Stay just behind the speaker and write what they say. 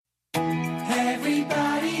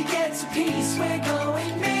peace, we're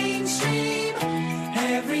going mainstream.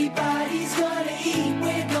 Everybody's gonna eat,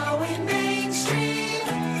 we're going mainstream.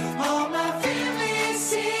 All my family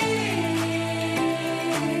sing.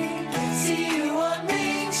 See you on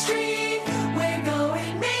Main Street, we're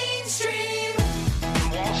going mainstream.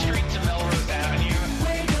 From Wall Street to Melrose Avenue,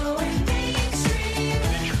 We're going mainstream.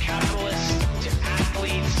 venture capitalists to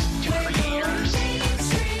athletes to We're creators going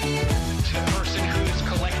mainstream. to the person who's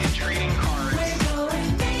collected trading cards We're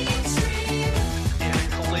going mainstream. in a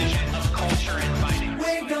collision of culture and finance.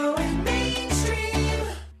 We're going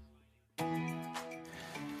mainstream.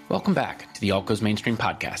 Welcome back to the All Goes Mainstream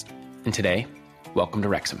podcast. And today, welcome to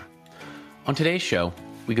Wrexham. On today's show,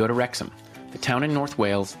 we go to Wrexham, the town in North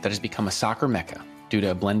Wales that has become a soccer mecca due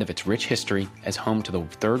to a blend of its rich history as home to the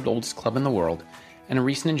third oldest club in the world and a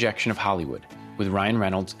recent injection of Hollywood, with Ryan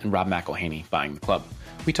Reynolds and Rob McElhenney buying the club.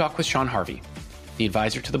 We talk with Shaun Harvey, the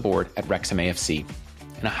advisor to the board at Wrexham AFC,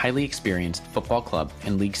 and a highly experienced football club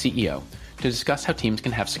and league CEO, to discuss how teams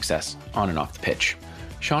can have success on and off the pitch.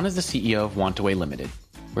 Shaun is the CEO of Wantaway Limited,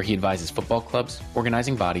 where he advises football clubs,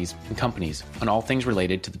 organizing bodies, and companies on all things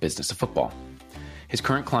related to the business of football. His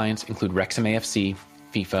current clients include Wrexham AFC,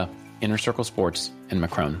 FIFA, Inner Circle Sports, and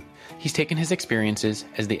Macron. He's taken his experiences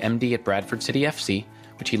as the MD at Bradford City FC,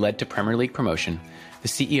 which he led to Premier League promotion, the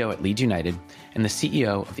CEO at Leeds United, and the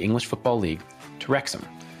CEO of the English Football League, to Wrexham,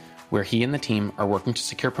 where he and the team are working to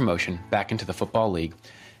secure promotion back into the Football League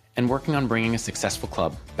and working on bringing a successful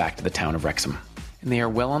club back to the town of Wrexham. And they are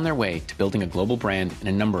well on their way to building a global brand in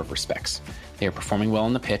a number of respects. They are performing well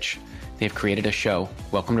on the pitch. They have created a show,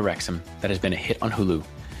 Welcome to Wrexham, that has been a hit on Hulu.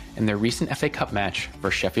 And their recent FA Cup match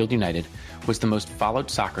versus Sheffield United was the most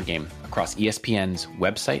followed soccer game across ESPN's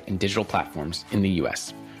website and digital platforms in the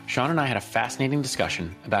US. Shaun and I had a fascinating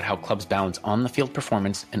discussion about how clubs balance on-the-field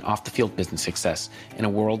performance and off-the-field business success in a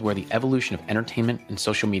world where the evolution of entertainment and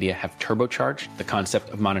social media have turbocharged the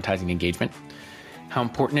concept of monetizing engagement, how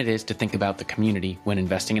important it is to think about the community when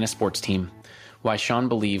investing in a sports team, why Shaun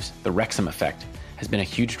believes the Wrexham Effect has been a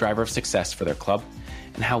huge driver of success for their club,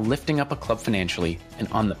 and how lifting up a club financially and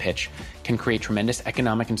on the pitch can create tremendous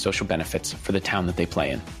economic and social benefits for the town that they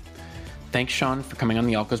play in. Thanks, Shaun, for coming on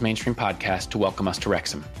the All Goes Mainstream podcast to welcome us to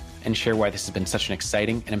Wrexham and share why this has been such an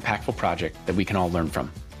exciting and impactful project that we can all learn from.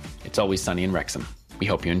 It's always sunny in Wrexham. We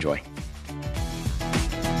hope you enjoy.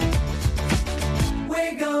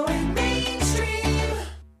 We're going mainstream.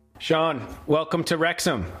 Shaun, welcome to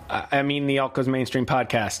Wrexham. The All Goes Mainstream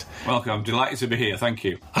podcast. Welcome. I'm delighted to be here. Thank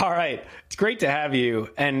you. All right. It's great to have you.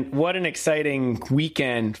 And what an exciting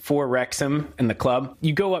weekend for Wrexham and the club.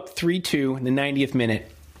 You go up 3-2 in the 90th minute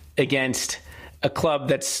against a club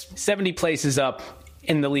that's 70 places up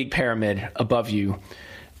in the league pyramid above you.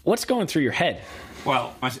 What's going through your head?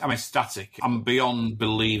 Well, I'm ecstatic. I'm beyond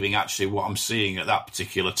believing actually what I'm seeing at that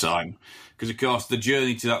particular time. Because, of course, the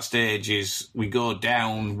journey to that stage is we go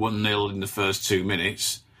down 1-0 in the first 2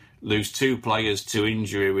 minutes, lose 2 players to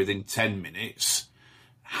injury within 10 minutes,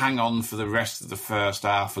 hang on for the rest of the first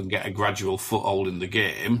half and get a gradual foothold in the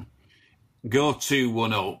game, go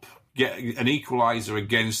 2-1 up, get an equaliser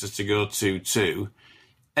against us to go 2-2,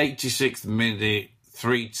 86th minute,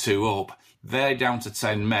 3-2 up, they're down to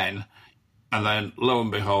 10 men, and then, lo and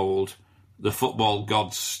behold, the football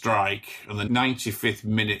gods strike, and the 95th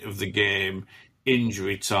minute of the game,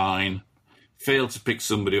 injury time, failed to pick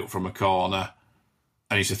somebody up from a corner,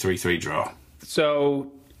 and it's a 3-3 draw.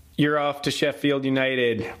 So you're off to Sheffield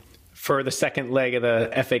United for the second leg of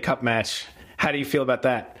the FA Cup match. How do you feel about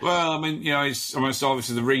that? Well, it's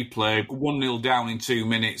obviously the replay. 1-0 down in 2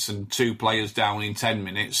 minutes and 2 players down in 10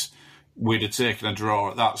 minutes. We'd have taken a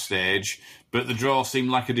draw at that stage, but the draw seemed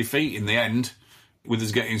like a defeat in the end, with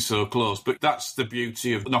us getting so close. But that's the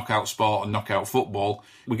beauty of knockout sport and knockout football.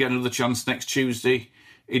 We get another chance next Tuesday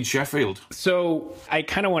in Sheffield. So I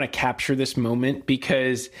kind of want to capture this moment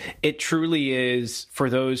because it truly is,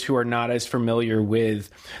 for those who are not as familiar with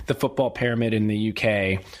the football pyramid in the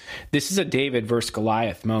UK, this is a David versus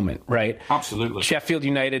Goliath moment, right? Absolutely. Sheffield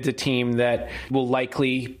United's a team that will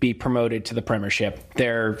likely be promoted to the Premiership.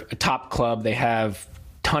 They're a top club. They have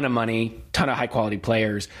ton of money, ton of high quality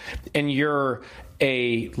players, and you're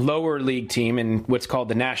a lower league team in what's called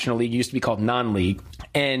the National League, used to be called non-league,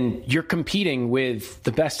 and you're competing with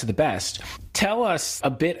the best of the best. Tell us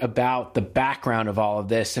a bit about the background of all of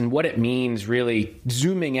this and what it means, really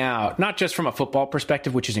zooming out, not just from a football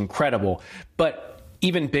perspective, which is incredible, but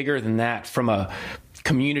even bigger than that from a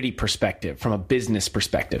community perspective, from a business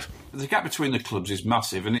perspective. The gap between the clubs is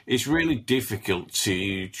massive, and it's really difficult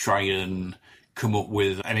to try and come up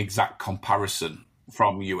with an exact comparison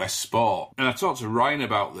from US sport. And I talked to Ryan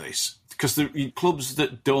about this, because the clubs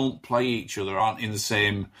that don't play each other aren't in the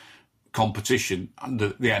same competition, and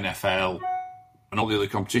the NFL and all the other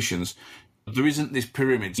competitions, there isn't this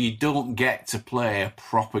pyramid. You don't get to play a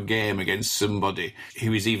proper game against somebody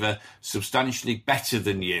who is either substantially better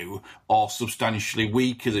than you or substantially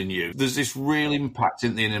weaker than you. There's this real impact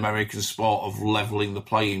in the American sport of levelling the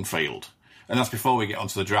playing field. And that's before we get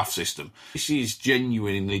onto the draft system. This is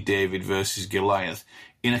genuinely David versus Goliath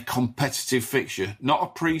in a competitive fixture, not a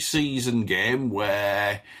pre-season game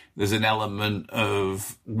where there's an element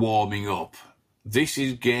of warming up. This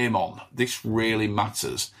is game on. This really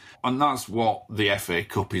matters. And that's what the FA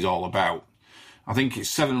Cup is all about. I think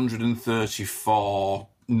it's 734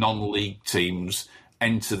 non-league teams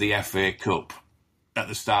enter the FA Cup at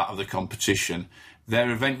the start of the competition.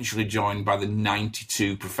 They're eventually joined by the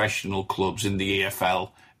 92 professional clubs in the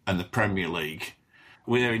EFL and the Premier League.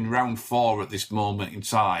 We're in round 4 at this moment in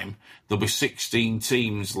time. There'll be 16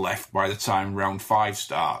 teams left by the time round 5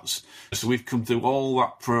 starts. So we've come through all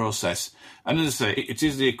that process. And as I say, it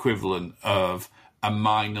is the equivalent of a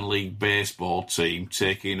minor league baseball team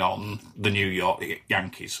taking on the New York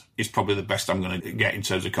Yankees. It's probably the best I'm going to get in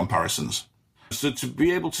terms of comparisons. So to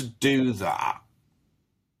be able to do that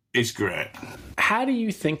is great. How do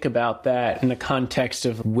you think about that in the context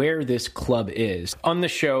of where this club is? On the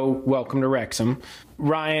show, Welcome to Wrexham,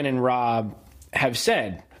 Ryan and Rob have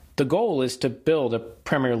said the goal is to build a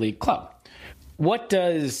Premier League club. What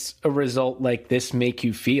does a result like this make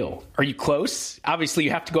you feel? Are you close? Obviously, you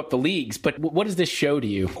have to go up the leagues, but what does this show to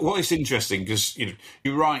you? Well, it's interesting because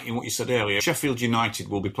you're right in what you said earlier. Sheffield United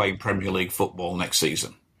will be playing Premier League football next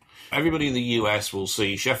season. Everybody in the US will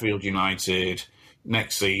see Sheffield United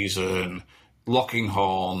next season locking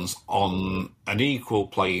horns on an equal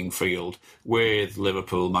playing field with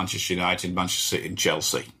Liverpool, Manchester United, Manchester City and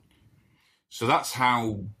Chelsea. So that's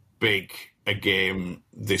how big a game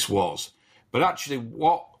this was. But actually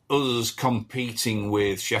what us competing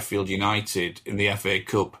with Sheffield United in the FA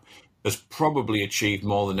Cup has probably achieved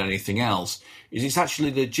more than anything else is it's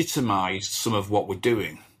actually legitimised some of what we're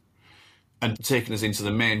doing and taken us into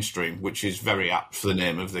the mainstream, which is very apt for the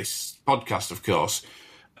name of this podcast, of course.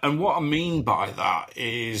 And what I mean by that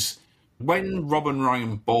is when Rob and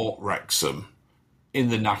Ryan bought Wrexham in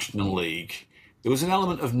the National League, there was an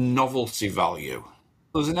element of novelty value.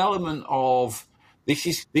 There was an element of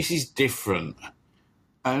this is different.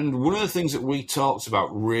 And one of the things that we talked about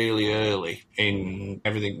really early in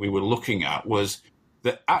everything we were looking at was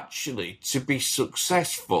that actually to be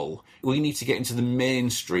successful, we need to get into the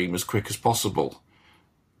mainstream as quick as possible.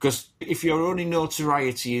 Because if your only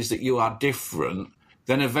notoriety is that you are different,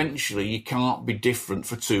 then eventually you can't be different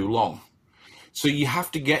for too long. So you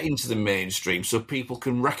have to get into the mainstream so people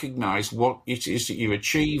can recognise what it is that you're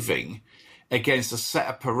achieving against a set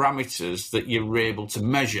of parameters that you're able to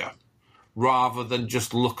measure, rather than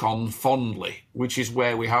just look on fondly, which is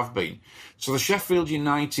where we have been. So the Sheffield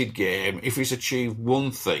United game, if it's achieved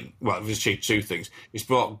one thing, well, if it's achieved two things, it's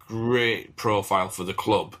brought great profile for the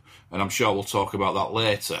club, and I'm sure we'll talk about that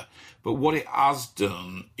later. But what it has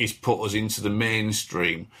done is put us into the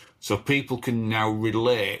mainstream, so people can now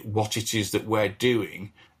relate what it is that we're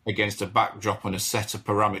doing against a backdrop and a set of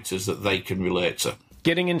parameters that they can relate to.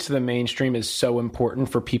 Getting into the mainstream is so important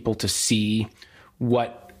for people to see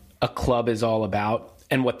what a club is all about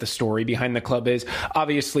and what the story behind the club is.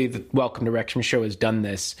 Obviously, the Welcome to Wrexham show has done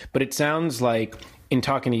this, but it sounds like, in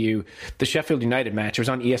talking to you, the Sheffield United match, it was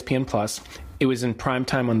on ESPN+. It was in prime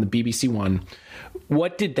time on the BBC One.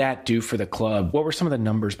 What did that do for the club? What were some of the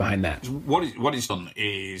numbers behind that? What it's done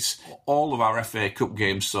is all of our FA Cup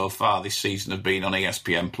games so far this season have been on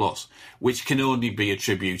ESPN+, which can only be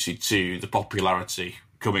attributed to the popularity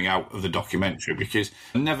coming out of the documentary, because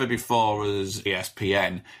never before has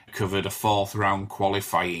ESPN covered a fourth round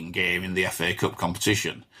qualifying game in the FA Cup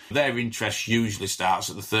competition. Their interest usually starts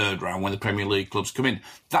at the third round when the Premier League clubs come in.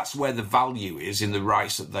 That's where the value is in the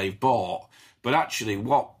rights that they've bought. But actually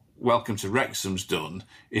what Welcome to Wrexham's done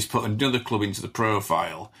is put another club into the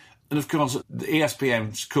profile. And of course, the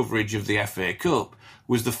ESPN's coverage of the FA Cup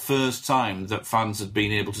was the first time that fans had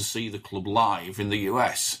been able to see the club live in the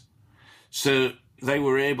US. So they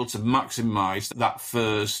were able to maximise that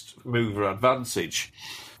first mover advantage.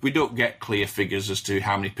 We don't get clear figures as to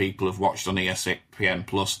how many people have watched on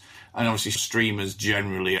ESPN+, and obviously streamers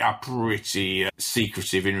generally are pretty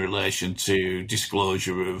secretive in relation to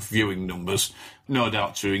disclosure of viewing numbers, no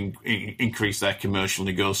doubt to increase their commercial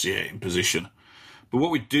negotiating position. But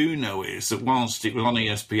what we do know is that whilst it was on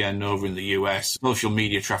ESPN over in the US, social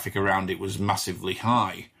media traffic around it was massively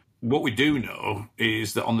high. What we do know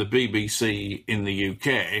is that on the BBC in the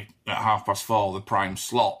UK, at 4:30, the prime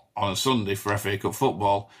slot on a Sunday for FA Cup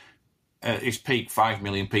football, its peak 5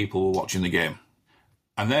 million people were watching the game.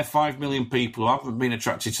 And they're 5 million people who haven't been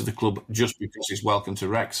attracted to the club just because it's welcome to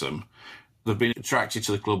Wrexham. They've been attracted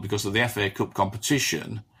to the club because of the FA Cup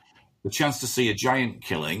competition, the chance to see a giant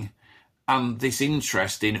killing, and this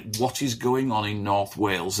interest in what is going on in North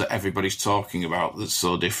Wales that everybody's talking about that's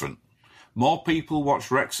so different. More people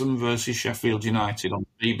watch Wrexham versus Sheffield United on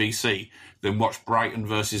BBC than watch Brighton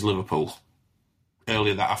versus Liverpool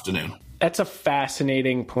earlier that afternoon. That's a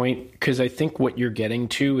fascinating point, because I think what you're getting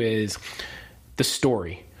to is the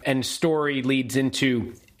story. And story leads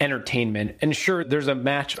into entertainment. And sure, there's a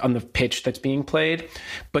match on the pitch that's being played,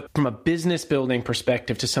 but from a business building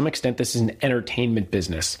perspective, to some extent, this is an entertainment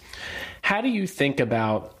business. How do you think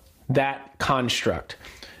about that construct,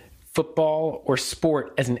 football or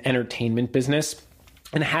sport as an entertainment business?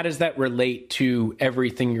 And how does that relate to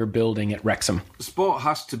everything you're building at Wrexham? Sport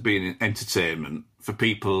has to be an entertainment for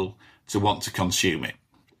people to want to consume it.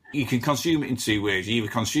 You can consume it in two ways. You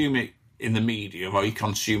either consume it in the media or you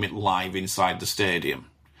consume it live inside the stadium.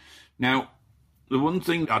 Now, the one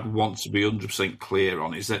thing I'd want to be 100% clear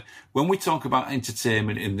on is that when we talk about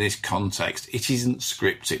entertainment in this context, it isn't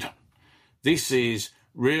scripted. This is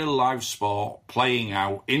real live sport playing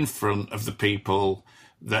out in front of the people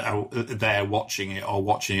that are there watching it or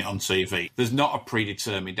watching it on TV. There's not a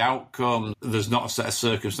predetermined outcome. There's not a set of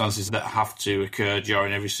circumstances that have to occur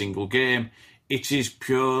during every single game. It is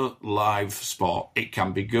pure live sport. It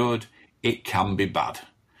can be good. It can be bad.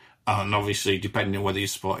 And obviously, depending on whether you're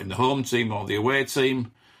supporting the home team or the away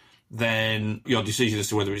team, then your decision as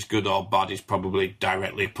to whether it's good or bad is probably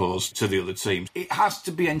directly opposed to the other team. It has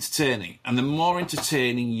to be entertaining. And the more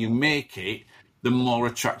entertaining you make it, the more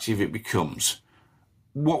attractive it becomes.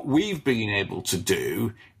 What we've been able to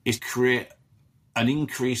do is create an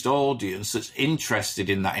increased audience that's interested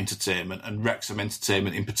in that entertainment, and Wrexham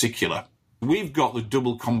entertainment in particular. We've got the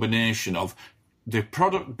double combination of the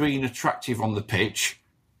product being attractive on the pitch,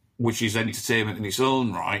 which is entertainment in its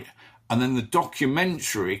own right, and then the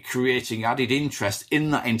documentary creating added interest in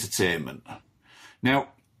that entertainment. Now,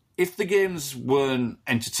 if the games weren't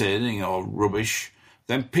entertaining or rubbish,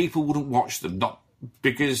 then people wouldn't watch them, not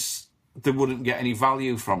because they wouldn't get any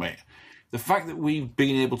value from it. The fact that we've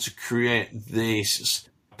been able to create this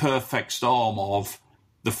perfect storm of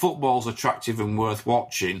the football's attractive and worth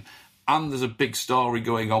watching, and there's a big story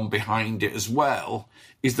going on behind it as well,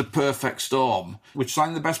 is the perfect storm. We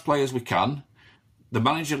sign the best players we can. The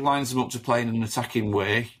manager lines them up to play in an attacking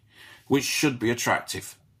way, which should be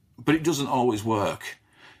attractive. But it doesn't always work.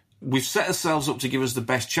 We've set ourselves up to give us the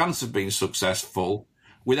best chance of being successful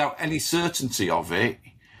without any certainty of it.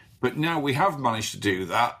 But now we have managed to do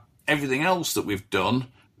that. Everything else that we've done,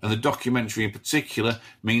 and the documentary in particular,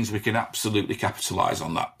 means we can absolutely capitalise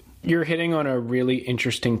on that. You're hitting on a really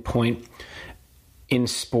interesting point in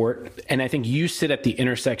sport, and I think you sit at the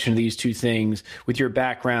intersection of these two things with your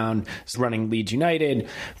background running Leeds United,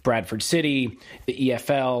 Bradford City, the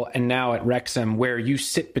EFL, and now at Wrexham, where you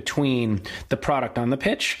sit between the product on the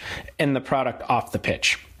pitch and the product off the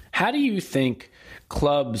pitch. How do you think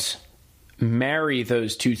clubs marry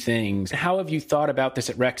those two things? How have you thought about this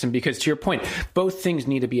at Wrexham? Because to your point, both things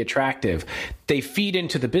need to be attractive. They feed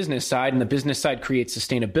into the business side, and the business side creates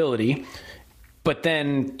sustainability. But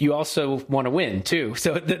then you also want to win too.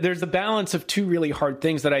 So there's a balance of two really hard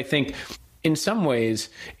things that I think in some ways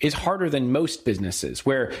is harder than most businesses,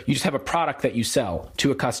 where you just have a product that you sell to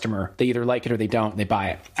a customer. They either like it or they don't, and they buy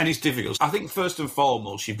it. And it's difficult. I think first and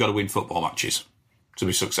foremost, you've got to win football matches to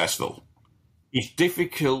be successful. It's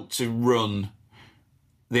difficult to run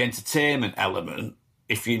the entertainment element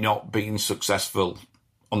if you're not being successful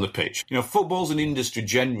on the pitch. You know, football's an industry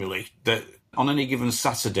generally that on any given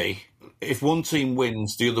Saturday, if one team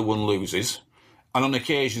wins, the other one loses. And on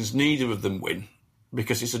occasions, neither of them win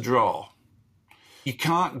because it's a draw. You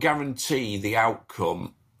can't guarantee the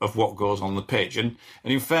outcome of what goes on the pitch. And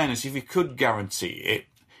in fairness, if you could guarantee it,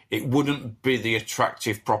 it wouldn't be the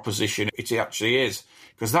attractive proposition it actually is.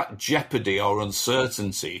 Because that jeopardy or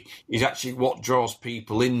uncertainty is actually what draws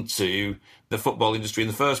people into the football industry in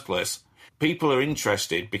the first place. People are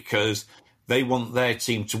interested because they want their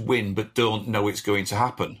team to win but don't know it's going to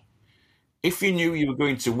happen. If you knew you were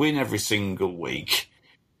going to win every single week,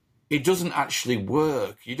 it doesn't actually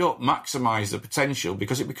work. You don't maximise the potential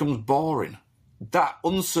because it becomes boring. That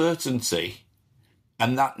uncertainty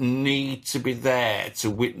and that need to be there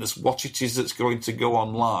to witness what it is that's going to go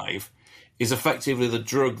on live is effectively the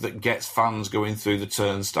drug that gets fans going through the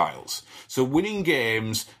turnstiles. So winning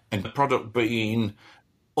games and the product being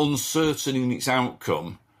uncertain in its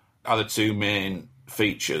outcome are the two main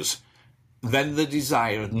features. Then the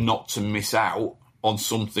desire not to miss out on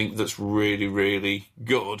something that's really, really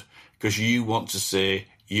good because you want to say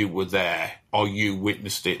you were there or you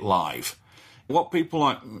witnessed it live. What people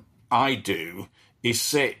like I do is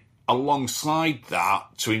sit alongside that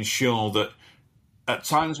to ensure that at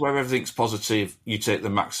times where everything's positive, you take the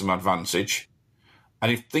maximum advantage.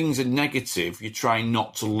 And if things are negative, you try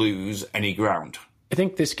not to lose any ground. I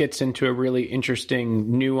think this gets into a really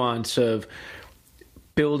interesting nuance of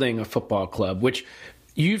building a football club, which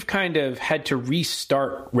you've kind of had to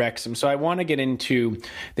restart Wrexham. So I want to get into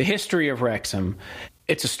the history of Wrexham.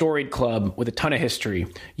 It's a storied club with a ton of history.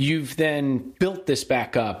 You've then built this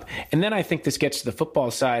back up. And then I think this gets to the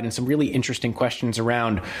football side and some really interesting questions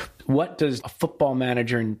around what does a football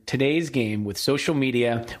manager in today's game with social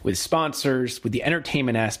media, with sponsors, with the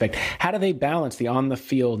entertainment aspect, how do they balance the on the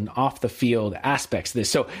field and off the field aspects of this?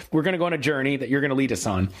 So we're going to go on a journey that you're going to lead us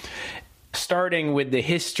on, starting with the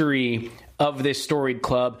history of this storied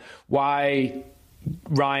club, why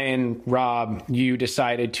Ryan, Rob, you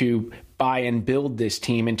decided to buy and build this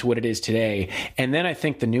team into what it is today. And then I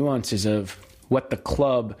think the nuances of what the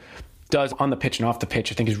club does on the pitch and off the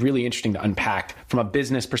pitch, I think is really interesting to unpack from a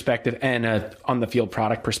business perspective and a on the field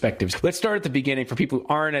product perspective. Let's start at the beginning for people who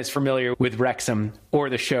aren't as familiar with Wrexham or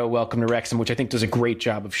the show Welcome to Wrexham, which I think does a great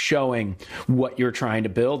job of showing what you're trying to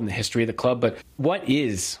build and the history of the club. But what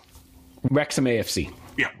is Wrexham AFC?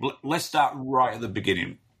 Yeah, let's start right at the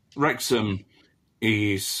beginning. Wrexham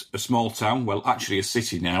is a small town, well, actually a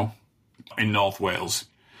city now, in North Wales.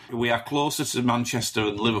 We are closer to Manchester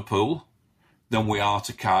and Liverpool than we are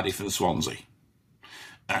to Cardiff and Swansea.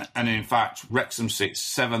 And in fact, Wrexham sits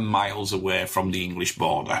 7 miles away from the English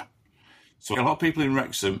border. So a lot of people in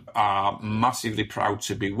Wrexham are massively proud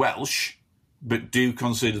to be Welsh, but do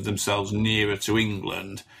consider themselves nearer to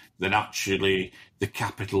England than actually the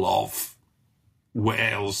capital of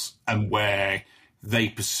Wales and where they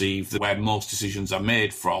perceive that where most decisions are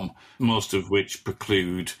made from, most of which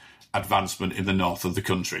preclude advancement in the north of the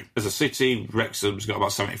country. As a city, Wrexham's got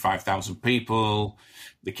about 75,000 people.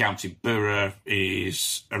 The county borough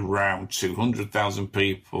is around 200,000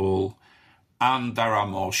 people. And there are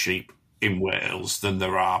more sheep in Wales than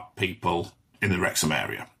there are people in the Wrexham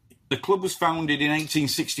area. The club was founded in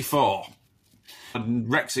 1864. And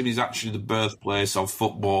Wrexham is actually the birthplace of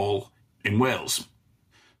football in Wales.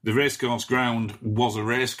 The racecourse ground was a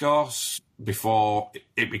racecourse before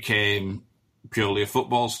it became purely a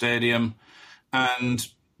football stadium. And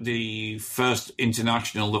the first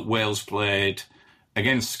international that Wales played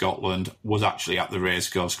against Scotland was actually at the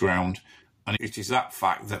racecourse ground. And it is that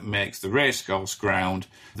fact that makes the racecourse ground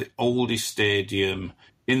the oldest stadium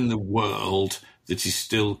in the world that is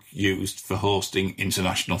still used for hosting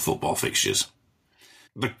international football fixtures.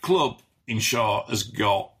 The club, in short, has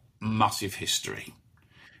got massive history.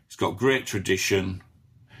 It's got great tradition.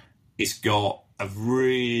 It's got a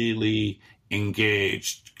really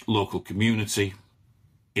engaged local community.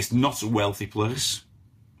 It's not a wealthy place.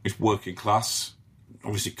 It's working class.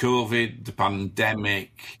 Obviously, COVID, the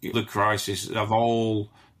pandemic, the crisis have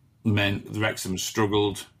all meant the Wrexham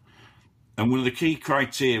struggled. And one of the key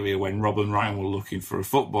criteria when Rob and Ryan were looking for a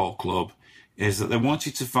football club is that they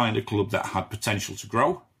wanted to find a club that had potential to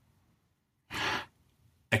grow,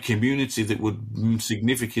 a community that would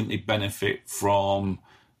significantly benefit from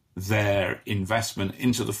their investment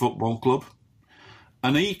into the football club,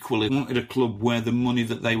 and equally wanted a club where the money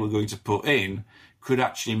that they were going to put in could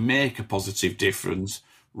actually make a positive difference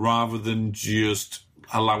rather than just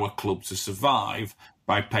allow a club to survive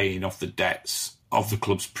by paying off the debts of the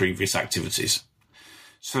club's previous activities.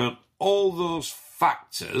 So all those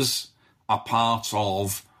factors are part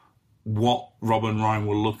of what Rob and Ryan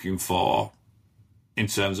were looking for in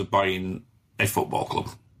terms of buying a football club.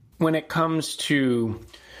 When it comes to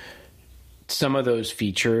some of those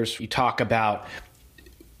features, you talk about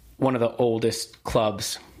one of the oldest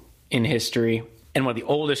clubs in history and one of the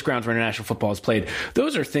oldest grounds where international football is played.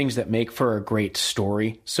 Those are things that make for a great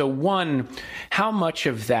story. So one, how much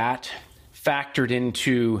of that factored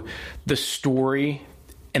into the story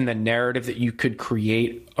and the narrative that you could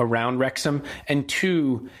create around Wrexham? And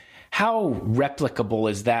two, how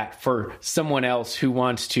replicable is that for someone else who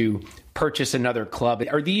wants to purchase another club?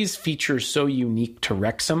 Are these features so unique to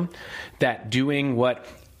Wrexham that doing what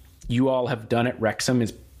you all have done at Wrexham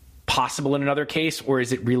is possible in another case, or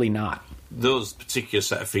is it really not? Those particular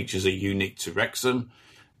set of features are unique to Wrexham,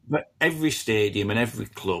 but every stadium and every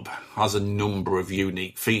club has a number of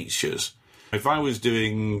unique features. If I was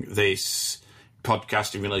doing this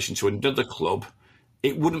podcast in relation to another club,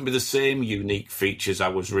 it wouldn't be the same unique features I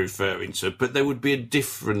was referring to, but there would be a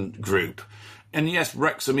different group. And yes,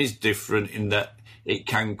 Wrexham is different in that it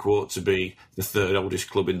can quote to be the third oldest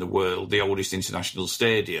club in the world, the oldest international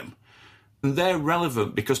stadium. And they're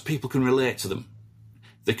relevant because people can relate to them.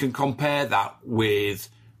 They can compare that with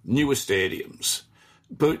newer stadiums.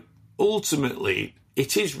 But ultimately,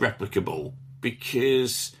 it is replicable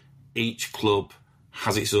because each club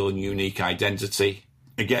has its own unique identity.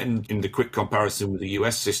 Again, in the quick comparison with the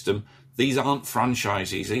US system, these aren't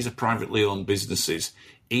franchises, these are privately owned businesses.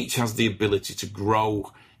 Each has the ability to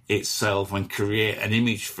grow itself and create an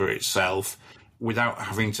image for itself without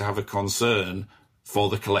having to have a concern for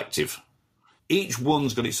the collective. Each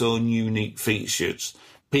one's got its own unique features.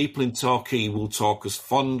 People in Torquay will talk as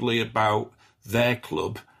fondly about their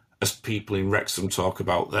club as people in Wrexham talk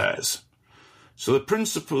about theirs. So the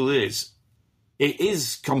principle is, it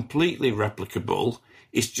is completely replicable.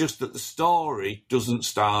 It's just that the story doesn't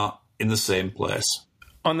start in the same place.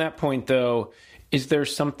 On that point, though, is there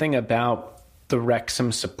something about the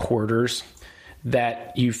Wrexham supporters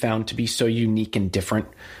that you found to be so unique and different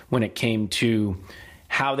when it came to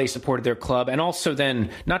how they supported their club? And also then,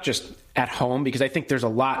 not just at home, because I think there's a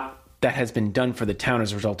lot that has been done for the town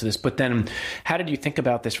as a result of this, but then how did you think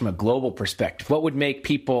about this from a global perspective? What would make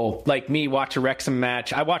people like me watch a Wrexham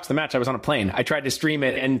match? I watched the match, I was on a plane. I tried to stream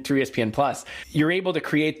it and through ESPN Plus. You're able to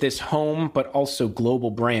create this home, but also global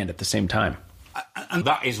brand at the same time. And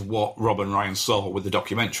that is what Rob and Ryan saw with the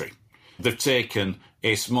documentary. They've taken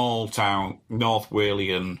a small town, North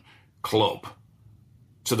Walian club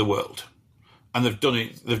to the world. And they've done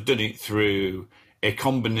it through a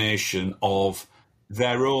combination of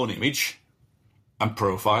their own image and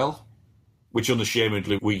profile, which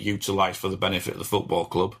unashamedly we utilise for the benefit of the football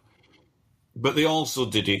club. But they also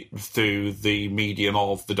did it through the medium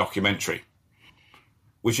of the documentary,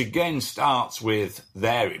 which again starts with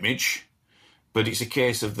their image, but it's a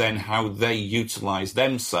case of then how they utilise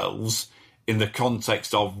themselves in the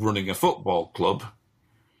context of running a football club,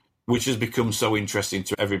 which has become so interesting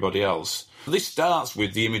to everybody else. This starts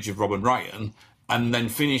with the image of Rob and Ryan and then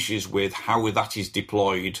finishes with how that is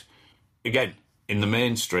deployed, again, in the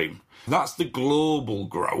mainstream. That's the global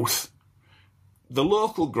growth. The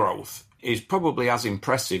local growth is probably as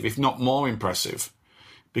impressive, if not more impressive,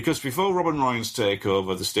 because before Rob and Ryan's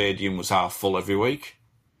takeover, the stadium was half full every week,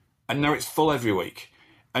 and now it's full every week.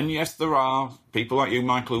 And yes, there are people like you,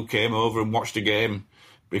 Michael, who came over and watched a game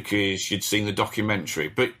because you'd seen the documentary,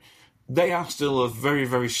 but they are still a very,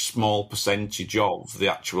 very small percentage of the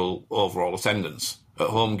actual overall attendance at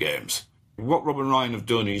home games. What Rob and Ryan have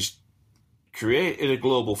done is created a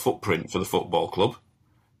global footprint for the football club,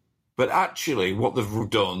 but actually what they've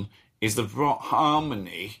done is they've brought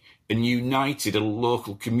harmony and united a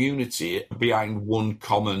local community behind one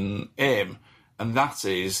common aim, and that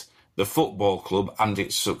is the football club and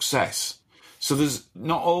its success. So there's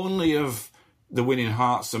not only of the winning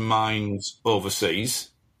hearts and minds overseas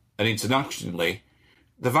and internationally,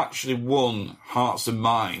 they've actually won hearts and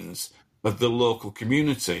minds of the local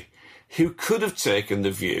community who could have taken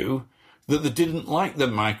the view that they didn't like the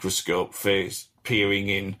microscope face peering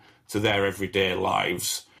in to their everyday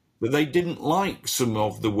lives, that they didn't like some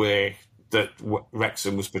of the way that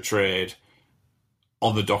Wrexham was portrayed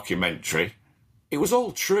on the documentary. It was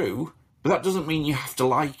all true, but that doesn't mean you have to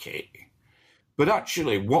like it. But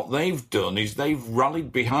actually, what they've done is they've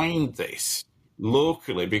rallied behind this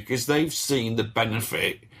locally because they've seen the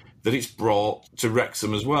benefit that it's brought to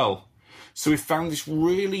Wrexham as well. So we found this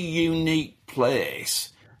really unique place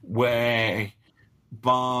where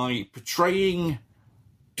by portraying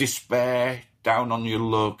despair, down on your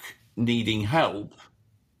luck, needing help,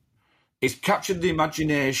 it's captured the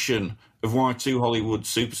imagination of why two Hollywood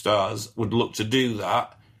superstars would look to do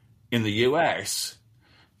that in the US,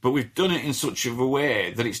 but we've done it in such a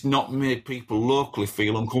way that it's not made people locally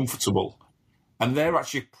feel uncomfortable. And they're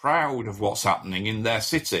actually proud of what's happening in their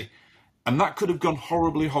city. And that could have gone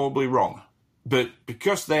horribly, horribly wrong. But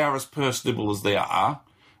because they are as personable as they are,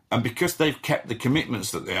 and because they've kept the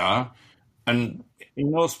commitments that they are, and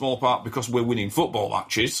in no small part because we're winning football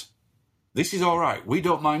matches, this is all right. We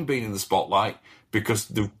don't mind being in the spotlight because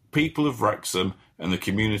the people of Wrexham and the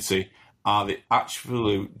community are the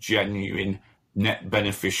absolute, genuine net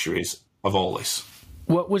beneficiaries of all this.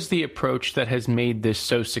 What was the approach that has made this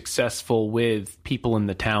so successful with people in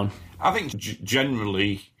the town? I think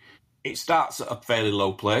generally it starts at a fairly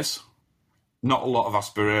low place. Not a lot of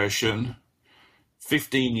aspiration.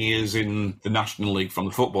 15 years in the National League from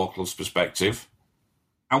the football club's perspective.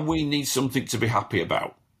 And we need something to be happy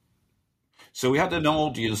about. So we had an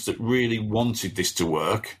audience that really wanted this to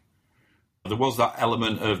work. There was that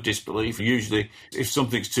element of disbelief. Usually, if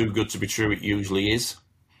something's too good to be true, it usually is.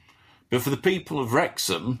 But for the people of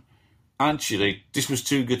Wrexham, actually, this was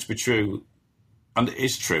too good to be true, and it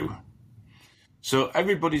is true. So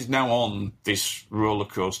everybody's now on this roller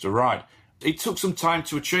coaster ride. It took some time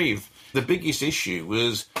to achieve. The biggest issue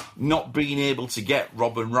was not being able to get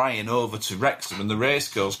Rob and Ryan over to Wrexham and the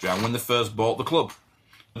racecourse ground when they first bought the club.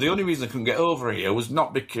 The only reason they couldn't get over here was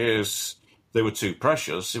not because they were too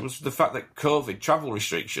precious, it was the fact that COVID travel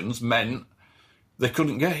restrictions meant they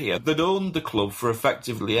couldn't get here. They'd owned the club for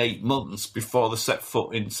effectively 8 months before they set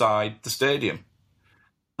foot inside the stadium.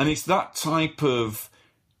 And it's that type of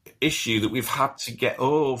issue that we've had to get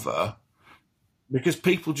over because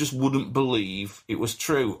people just wouldn't believe it was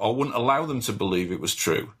true or wouldn't allow them to believe it was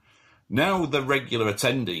true. Now the regular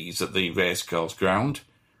attendees at the racecourse ground,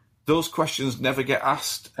 those questions never get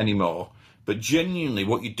asked anymore. But genuinely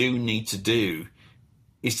what you do need to do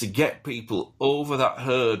is to get people over that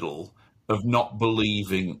hurdle of not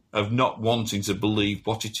believing, of not wanting to believe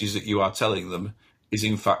what it is that you are telling them is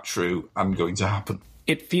in fact true and going to happen.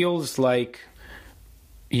 It feels like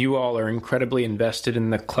you all are incredibly invested in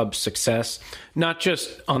the club's success, not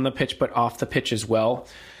just on the pitch, but off the pitch as well.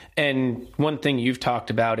 And one thing you've talked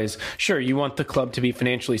about is, sure, you want the club to be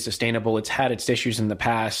financially sustainable. It's had its issues in the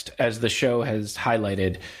past, as the show has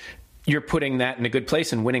highlighted. You're putting that in a good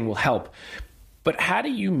place, and winning will help. But how do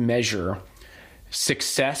you measure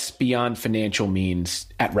success beyond financial means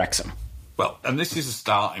at Wrexham? Well, and this is a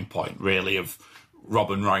starting point, really, of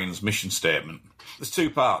Rob and Ryan's mission statement. There's two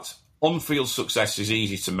parts. On-field success is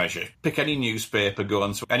easy to measure. Pick any newspaper, go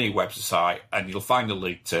onto any website, and you'll find a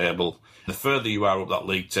league table. The further you are up that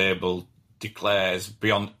league table declares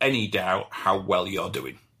beyond any doubt how well you're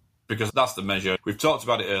doing. Because that's the measure. We've talked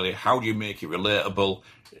about it earlier. How do you make it relatable?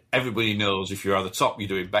 Everybody knows if you're at the top, you're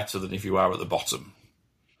doing better than if you are at the bottom.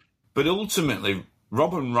 But ultimately,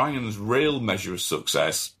 Rob and Ryan's real measure of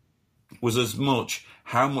success was as much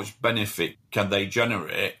how much benefit can they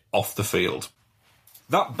generate off the field.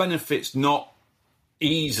 That benefit's not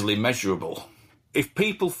easily measurable. If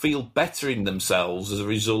people feel better in themselves as a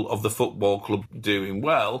result of the football club doing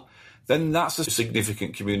well, then that's a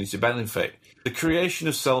significant community benefit. The creation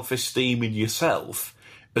of self-esteem in yourself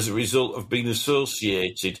as a result of being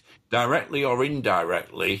associated directly or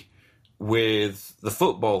indirectly with the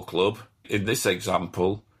football club, in this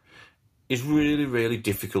example, is really, really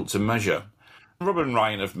difficult to measure. Rob and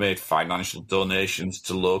Ryan have made financial donations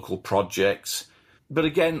to local projects. But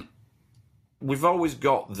again, we've always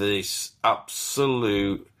got this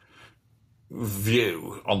absolute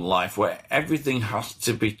view on life where everything has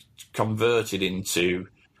to be converted into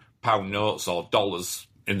pound notes or dollars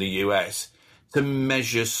in the US to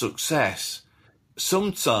measure success.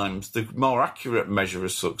 Sometimes the more accurate measure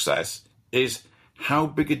of success is how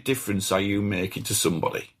big a difference are you making to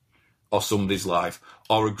somebody or somebody's life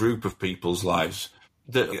or a group of people's lives.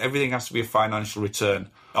 That everything has to be a financial return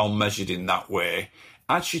or measured in that way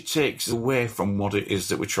actually takes away from what it is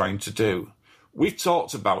that we're trying to do. We've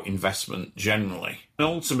talked about investment generally. And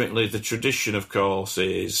ultimately, the tradition, of course,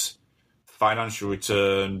 is financial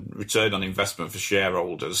return on investment for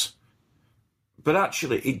shareholders. But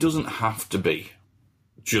actually, it doesn't have to be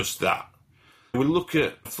just that. We look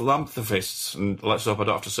at philanthropists, and let's hope I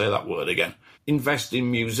don't have to say that word again, invest in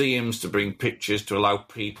museums to bring pictures to allow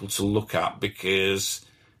people to look at because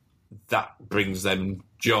that brings them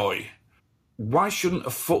joy. Why shouldn't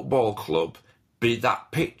a football club be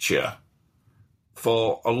that picture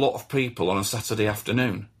for a lot of people on a Saturday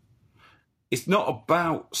afternoon? It's not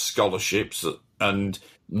about scholarships and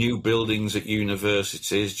new buildings at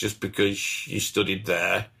universities just because you studied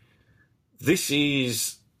there. This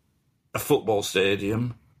is a football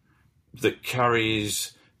stadium that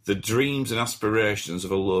carries the dreams and aspirations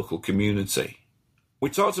of a local community. We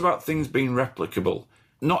talked about things being replicable.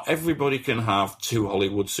 Not everybody can have two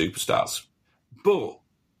Hollywood superstars, but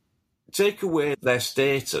take away their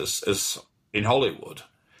status as in Hollywood,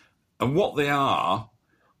 and what they are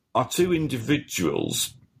two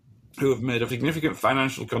individuals who have made a significant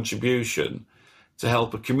financial contribution to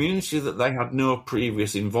help a community that they had no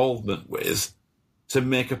previous involvement with to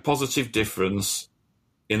make a positive difference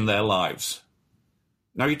in their lives.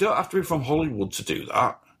 Now, you don't have to be from Hollywood to do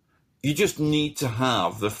that. You just need to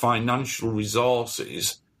have the financial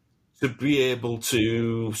resources to be able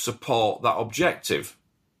to support that objective.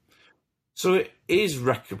 So it is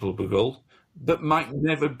replicable, but might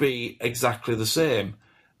never be exactly the same.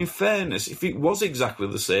 In fairness, if it was exactly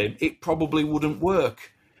the same, it probably wouldn't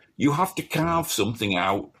work. You have to carve something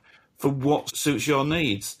out for what suits your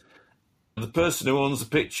needs. The person who owns the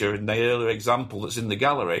picture in the earlier example that's in the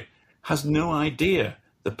gallery has no idea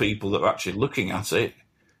the people that are actually looking at it,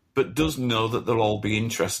 but does know that they'll all be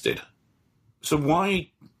interested. So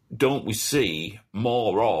why don't we see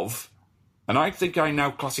more of, and I think I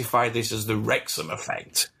now classify this as the Wrexham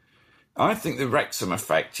Effect. I think the Wrexham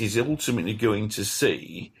Effect is ultimately going to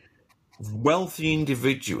see wealthy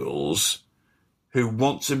individuals who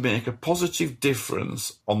want to make a positive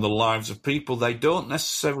difference on the lives of people they don't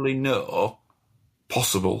necessarily know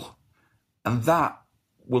possible. And that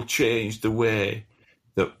will change the way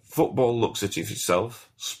that football looks at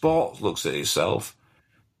itself, sport looks at itself,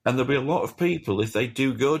 and there'll be a lot of people, if they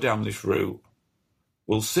do go down this route,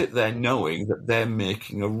 will sit there knowing that they're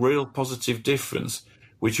making a real positive difference,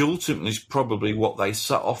 which ultimately is probably what they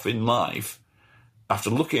set off in life after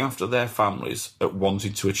looking after their families at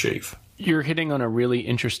wanting to achieve. You're hitting on a really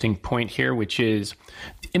interesting point here, which is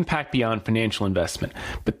impact beyond financial investment.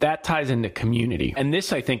 But that ties into community. And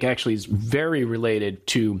this, I think, actually is very related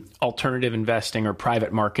to alternative investing or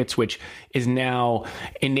private markets, which is now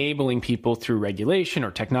enabling people through regulation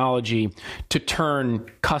or technology to turn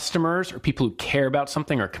customers or people who care about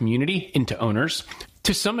something or community into owners.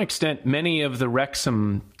 To some extent, many of the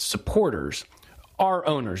Wrexham supporters are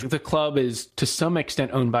owners. The club is to some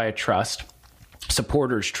extent owned by a trust.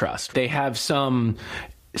 Supporters trust. They have some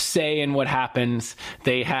say in what happens.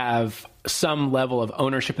 They have some level of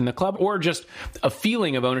ownership in the club or just a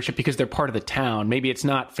feeling of ownership because they're part of the town. Maybe it's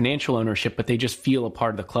not financial ownership, but they just feel a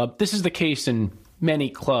part of the club. This is the case in many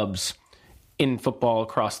clubs in football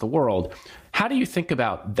across the world. How do you think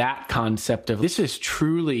about that concept of this is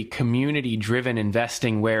truly community-driven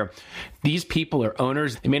investing where these people are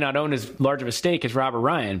owners? They may not own as large of a stake as Rob or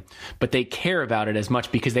Ryan, but they care about it as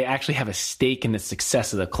much because they actually have a stake in the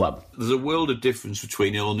success of the club. There's a world of difference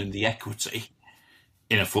between owning the equity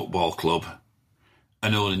in a football club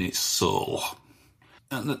and owning its soul.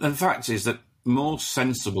 And the fact is that most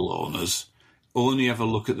sensible owners only ever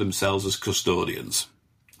look at themselves as custodians.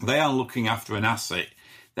 They are looking after an asset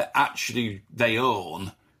that actually they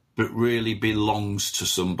own, but really belongs to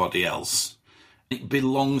somebody else. It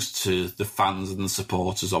belongs to the fans and the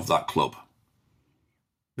supporters of that club.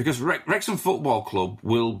 Because Wrexham Football Club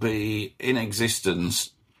will be in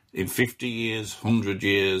existence in 50 years, 100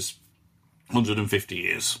 years, 150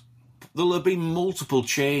 years. There'll have been multiple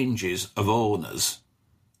changes of owners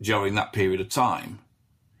during that period of time.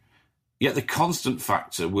 Yet the constant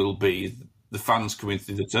factor will be the fans coming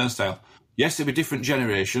through the turnstile. Yes, there'll be different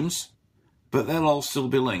generations, but they'll all still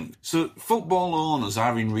be linked. So football owners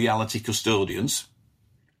are in reality custodians.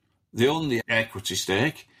 They own the equity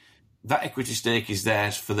stake. That equity stake is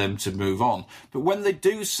theirs for them to move on. But when they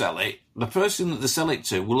do sell it, the person that they sell it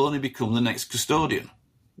to will only become the next custodian.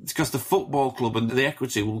 It's because the football club and the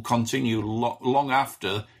equity will continue long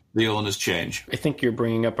after the owners change. I think you're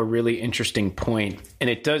bringing up a really interesting point, and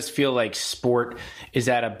it does feel like sport is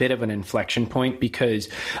at a bit of an inflection point because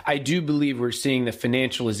I do believe we're seeing the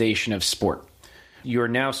financialization of sport. You're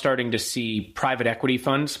now starting to see private equity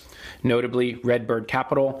funds, notably Redbird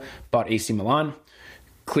Capital bought AC Milan,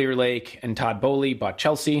 Clear Lake and Todd Boehly bought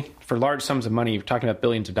Chelsea for large sums of money. You're talking about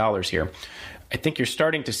billions of dollars here. I think you're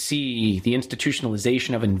starting to see the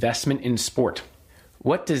institutionalization of investment in sport.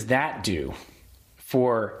 What does that do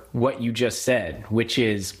for what you just said, which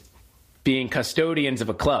is being custodians of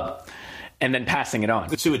a club and then passing it on?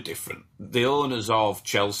 The two are different. The owners of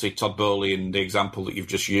Chelsea, Todd Boehly, in the example that you've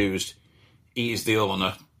just used, he is the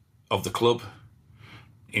owner of the club.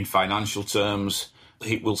 In financial terms,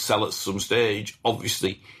 he will sell at some stage.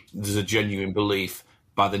 Obviously, there's a genuine belief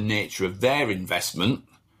by the nature of their investment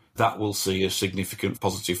that will see a significant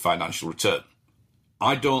positive financial return.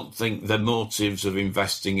 I don't think their motives of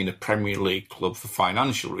investing in a Premier League club for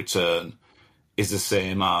financial return is the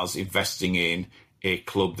same as investing in a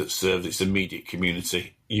club that serves its immediate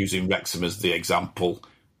community, using Wrexham as the example,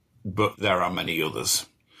 but there are many others.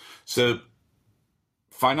 So,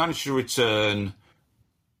 financial return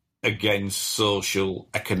against social,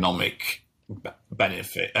 economic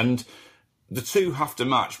benefit. And the two have to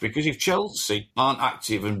match, because if Chelsea aren't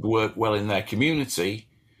active and work well in their community,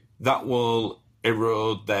 that will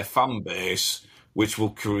erode their fan base, which will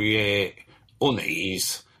create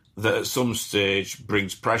unease that at some stage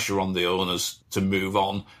brings pressure on the owners to move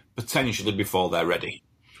on, potentially before they're ready.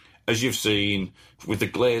 As you've seen with the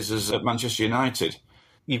Glazers at Manchester United,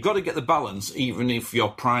 you've got to get the balance, even if your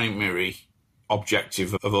primary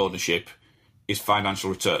objective of ownership is financial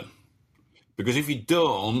return. Because if you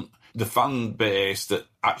don't, the fan base that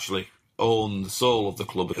actually own the soul of the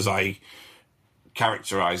club, as I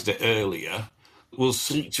characterised it earlier, will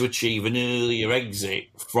seek to achieve an earlier exit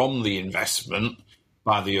from the investment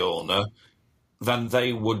by the owner than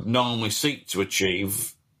they would normally seek to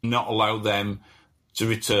achieve, not allow them to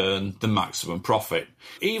return the maximum profit.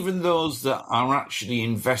 Even those that are actually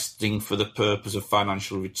investing for the purpose of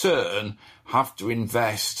financial return have to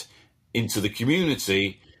invest into the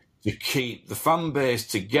community to keep the fan base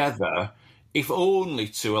together if only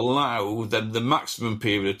to allow them the maximum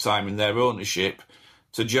period of time in their ownership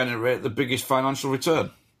to generate the biggest financial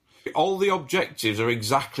return. All the objectives are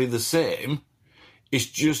exactly the same. It's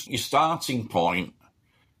just your starting point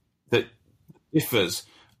that differs.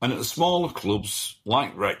 And at the smaller clubs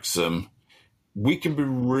like Wrexham, we can be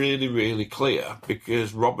really, really clear,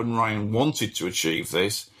 because Rob and Ryan wanted to achieve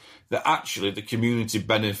this, that actually the community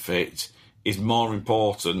benefit is more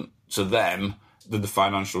important to them than the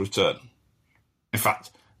financial return. In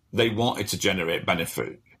fact, they wanted to generate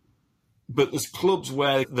benefit. But there's clubs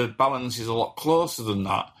where the balance is a lot closer than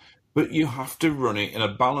that, but you have to run it in a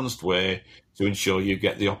balanced way to ensure you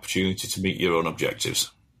get the opportunity to meet your own objectives.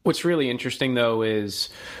 What's really interesting, though, is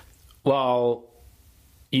while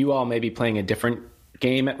you all may be playing a different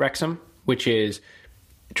game at Wrexham, which is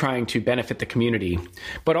trying to benefit the community,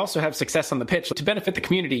 but also have success on the pitch. To benefit the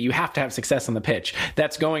community, you have to have success on the pitch.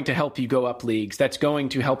 That's going to help you go up leagues. That's going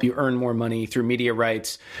to help you earn more money through media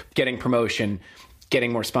rights, getting promotion,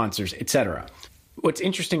 getting more sponsors, etc. What's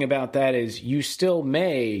interesting about that is you still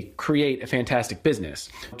may create a fantastic business.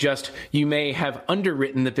 Just you may have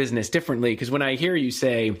underwritten the business differently, because when I hear you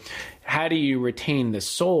say, how do you retain the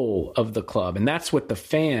soul of the club? And that's what the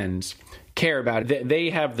fans care about.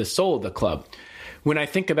 They have the soul of the club. When I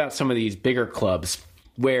think about some of these bigger clubs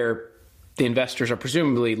where the investors are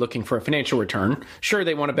presumably looking for a financial return, sure,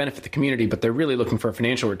 they want to benefit the community, but they're really looking for a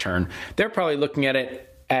financial return. They're probably looking at it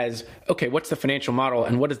as, okay, what's the financial model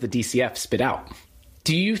and what does the DCF spit out?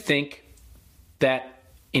 Do you think that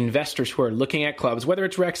investors who are looking at clubs, whether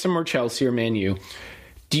it's Wrexham or Chelsea or Man U,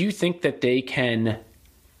 do you think that they can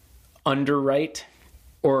underwrite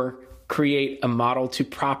or create a model to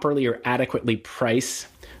properly or adequately price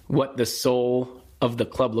what the soul of the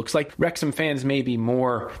club looks like? Wrexham fans may be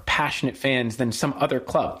more passionate fans than some other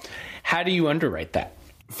club. How do you underwrite that?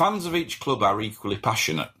 Fans of each club are equally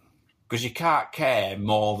passionate, because you can't care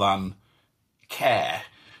more than care.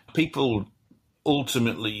 People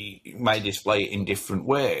ultimately may display it in different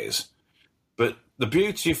ways, but the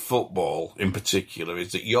beauty of football in particular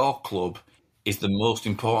is that your club is the most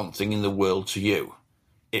important thing in the world to you.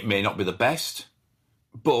 It may not be the best,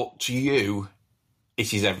 but to you,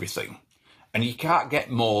 it is everything. And you can't get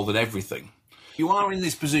more than everything. You are in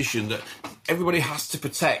this position that everybody has to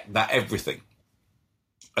protect that everything.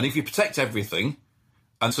 And if you protect everything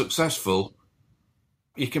and successful,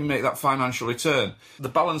 you can make that financial return. The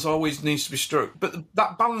balance always needs to be struck. But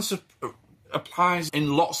that balance applies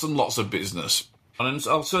in lots and lots of business. And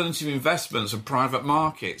in alternative investments and private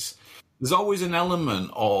markets, there's always an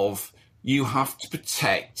element of you have to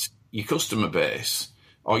protect your customer base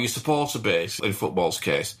or your supporter base, in football's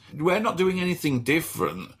case. We're not doing anything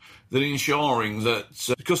different than ensuring that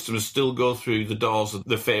customers still go through the doors of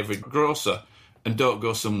their favourite grocer and don't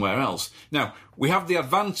go somewhere else. Now, we have the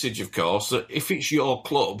advantage, of course, that if it's your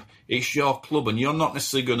club and you're not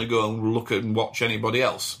necessarily going to go and look and watch anybody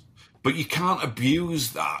else. But you can't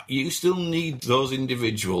abuse that. You still need those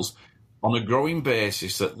individuals on a growing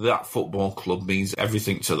basis that football club means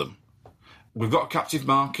everything to them. We've got a captive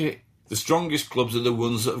market. The strongest clubs are the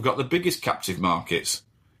ones that have got the biggest captive markets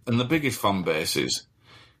and the biggest fan bases.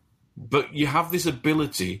 But you have this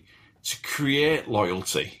ability to create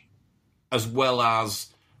loyalty as well as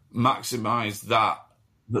maximise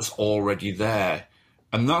that's already there.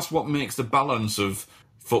 And that's what makes the balance of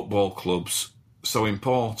football clubs so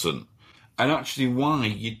important. And actually why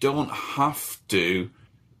you don't have to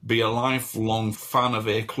be a lifelong fan of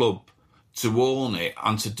a club to own it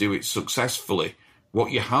and to do it successfully.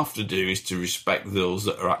 What you have to do is to respect those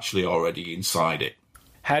that are actually already inside it.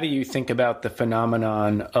 How do you think about the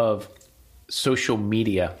phenomenon of social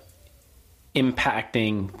media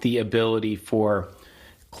impacting the ability for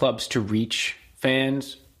clubs to reach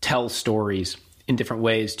fans, tell stories in different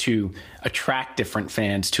ways to attract different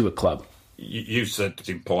fans to a club? You said it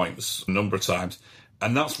in points a number of times,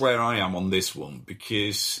 and that's where I am on this one,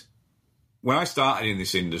 because when I started in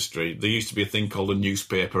this industry, there used to be a thing called a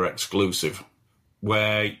newspaper exclusive,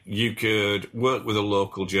 where you could work with a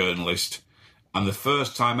local journalist, and the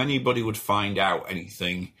first time anybody would find out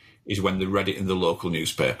anything is when they read it in the local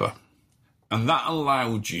newspaper. And that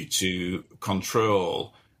allowed you to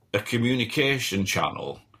control a communication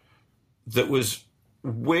channel that was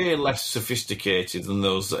way less sophisticated than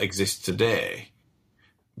those that exist today,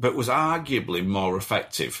 but was arguably more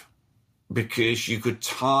effective because you could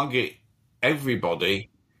target everybody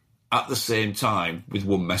at the same time with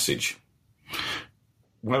one message.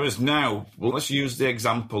 Whereas now, well, let's use the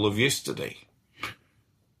example of yesterday.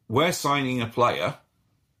 We're signing a player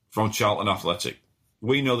from Charlton Athletic.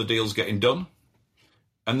 We know the deal's getting done,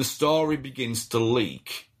 and the story begins to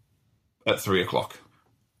leak at 3 o'clock.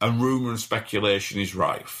 and rumour and speculation is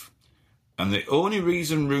rife. And the only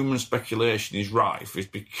reason rumour and speculation is rife is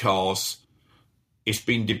because it's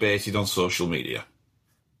been debated on social media.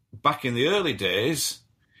 Back in the early days,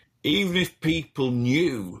 even if people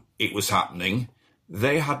knew it was happening,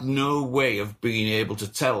 they had no way of being able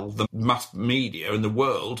to tell the mass media and the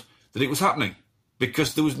world that it was happening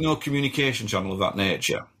because there was no communication channel of that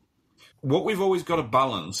nature. What we've always got to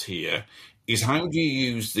balance here is how do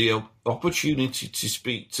you use the opportunity to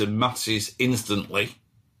speak to masses instantly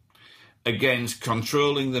against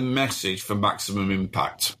controlling the message for maximum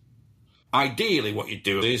impact. Ideally, what you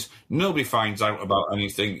do is nobody finds out about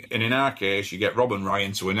anything, and in our case, you get Rob and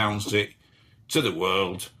Ryan to announce it to the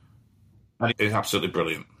world, and it's absolutely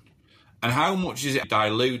brilliant. And how much is it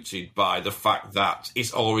diluted by the fact that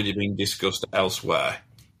it's already been discussed elsewhere?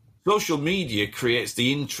 Social media creates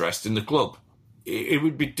the interest in the club. It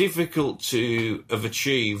would be difficult to have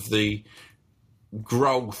achieved the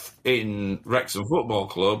growth in Wrexham Football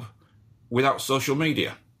Club without social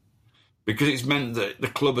media, because it's meant that the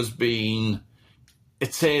club has been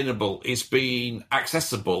attainable, it's been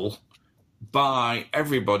accessible by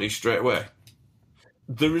everybody straight away.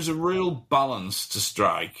 There is a real balance to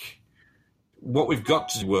strike. What we've got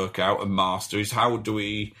to work out and master is how do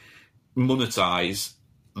we monetize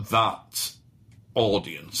that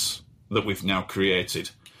audience that we've now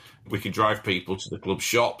created. We can drive people to the club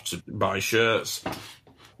shop to buy shirts.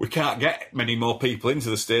 We can't get many more people into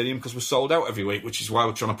the stadium because we're sold out every week, which is why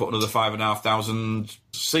we're trying to put another 5,500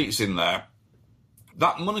 seats in there.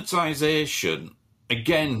 That monetisation,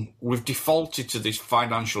 again, we've defaulted to this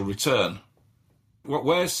financial return. What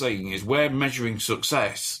we're saying is we're measuring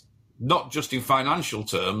success, not just in financial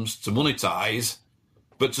terms to monetise,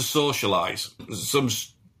 but to socialise. Some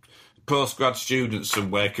postgrad students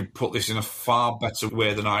somewhere could put this in a far better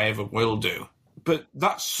way than I ever will do. But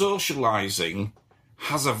that socialising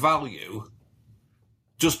has a value,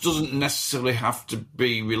 just doesn't necessarily have to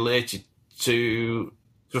be related to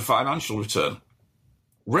financial return.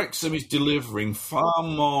 Wrexham is delivering far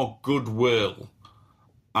more goodwill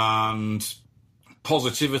and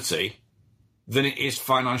positivity than it is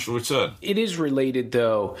financial return. It is related,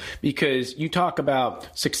 though, because you talk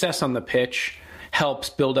about success on the pitch helps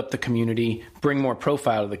build up the community, bring more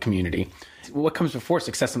profile to the community. What comes before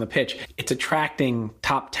success on the pitch? It's attracting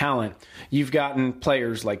top talent. You've gotten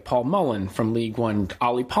players like Paul Mullen from League One,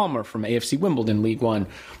 Ollie Palmer from AFC Wimbledon League One,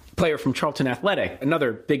 player from Charlton Athletic,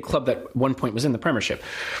 another big club that at one point was in the Premiership.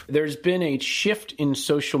 There's been a shift in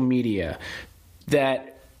social media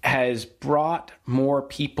that has brought more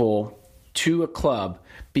people to a club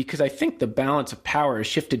because I think the balance of power has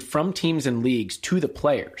shifted from teams and leagues to the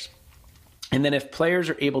players. And then if players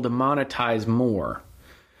are able to monetize more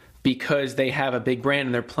because they have a big brand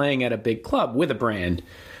and they're playing at a big club with a brand,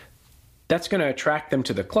 that's going to attract them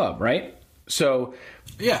to the club, right? So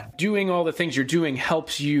yeah, doing all the things you're doing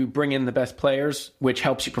helps you bring in the best players, which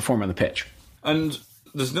helps you perform on the pitch. And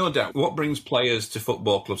there's no doubt what brings players to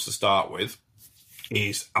football clubs to start with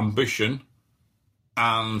is ambition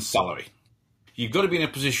and salary. You've got to be in a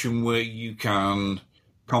position where you can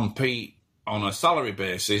compete on a salary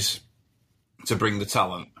basis to bring the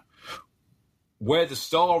talent. Where the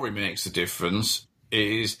story makes a difference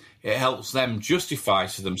is it helps them justify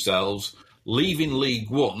to themselves leaving League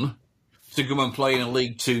One to go and play in a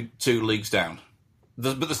League two leagues down.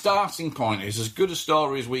 But the starting point is as good a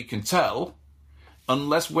story as we can tell,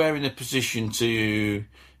 unless we're in a position to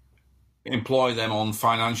employ them on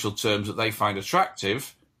financial terms that they find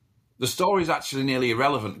attractive, the story is actually nearly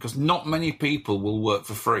irrelevant because not many people will work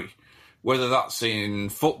for free, whether that's in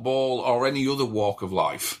football or any other walk of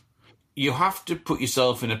life. You have to put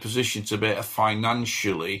yourself in a position to be able to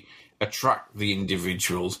financially attract the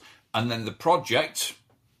individuals. And then the project,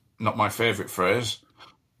 not my favourite phrase,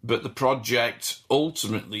 but the project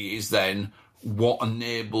ultimately is then what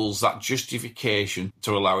enables that justification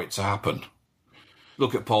to allow it to happen.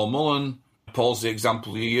 Look at Paul Mullen. Paul's the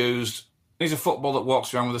example you used. He's a footballer that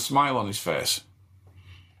walks around with a smile on his face.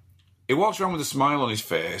 He walks around with a smile on his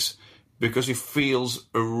face because he feels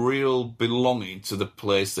a real belonging to the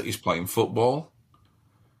place that he's playing football.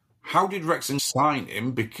 How did Wrexham sign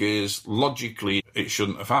him? Because logically it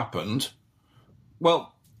shouldn't have happened.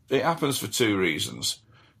 Well, it happens for two reasons.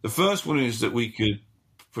 The first one is that we could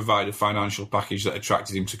provide a financial package that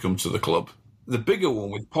attracted him to come to the club. The bigger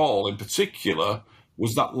one with Paul in particular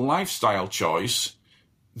was that lifestyle choice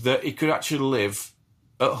that he could actually live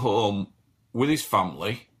at home with his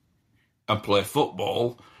family and play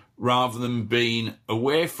football rather than being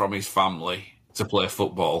away from his family to play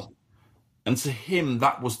football. And to him,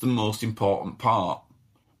 that was the most important part.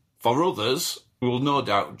 For others, it will no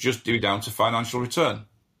doubt just be down to financial return.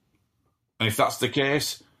 And if that's the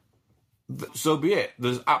case, so be it.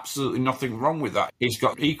 There's absolutely nothing wrong with that. It's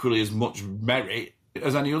got equally as much merit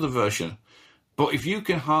as any other version. But if you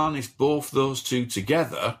can harness both those two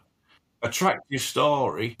together, attractive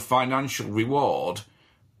story, financial reward,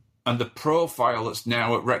 and the profile that's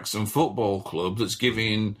now at Wrexham Football Club that's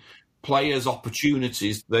giving players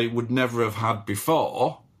opportunities they would never have had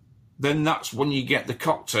before, then that's when you get the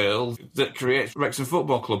cocktail that creates Wrexham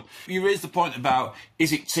Football Club. You raised the point about,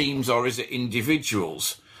 is it teams or is it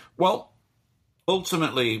individuals? Well,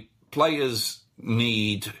 ultimately, players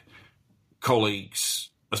need colleagues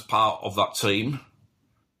as part of that team.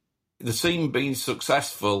 The team being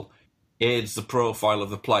successful aids the profile of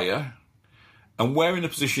the player. And we're in a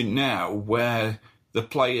position now where the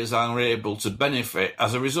players are able to benefit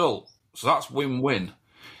as a result. So that's win-win.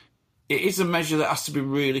 It is a measure that has to be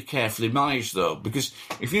really carefully managed, though, because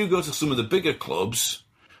if you go to some of the bigger clubs,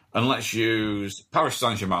 and let's use Paris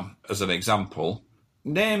Saint-Germain as an example,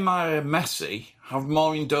 Neymar and Messi have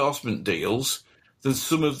more endorsement deals than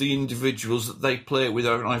some of the individuals that they play with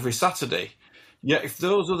on every Saturday. Yet if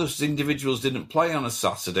those other individuals didn't play on a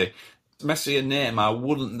Saturday, Messi and Neymar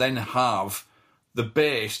wouldn't then have the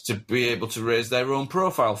base to be able to raise their own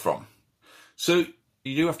profile from. So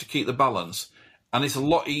you do have to keep the balance. And it's a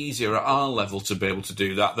lot easier at our level to be able to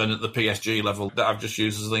do that than at the PSG level that I've just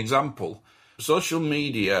used as an example. Social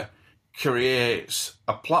media creates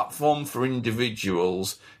a platform for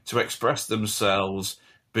individuals to express themselves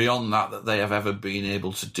beyond that they have ever been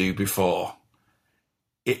able to do before.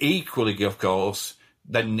 It equally, of course,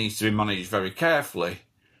 then needs to be managed very carefully,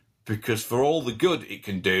 because for all the good it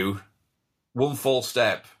can do, one false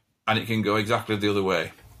step and it can go exactly the other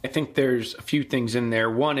way. I think there's a few things in there.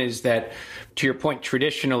 One is that, to your point,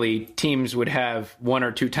 traditionally, teams would have 1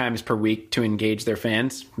 or 2 times per week to engage their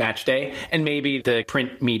fans, match day, and maybe the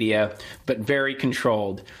print media, but very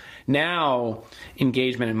controlled. Now,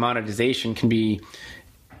 engagement and monetization can be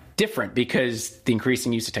different because the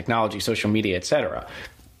increasing use of technology, social media, etc.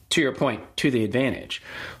 To your point, to the advantage.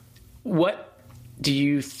 What do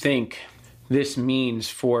you think this means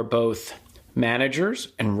for both managers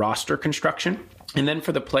and roster construction? And then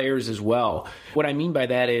for the players as well. What I mean by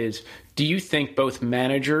that is, do you think both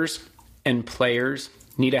managers and players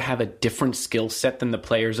need to have a different skill set than the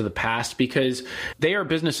players of the past? Because they are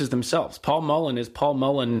businesses themselves. Paul Mullen is Paul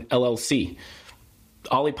Mullen LLC.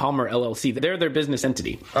 Ollie Palmer LLC. They're their business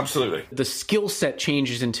entity. Absolutely. The skill set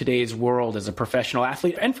changes in today's world as a professional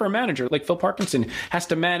athlete. And for a manager like Phil Parkinson has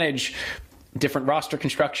to manage different roster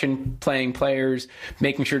construction, playing players,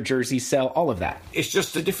 making sure jerseys sell, all of that. It's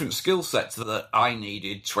just a different skill set that I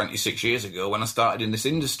needed 26 years ago when I started in this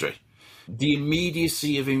industry. The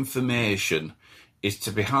immediacy of information is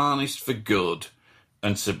to be harnessed for good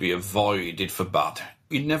and to be avoided for bad.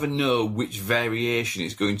 You never know which variation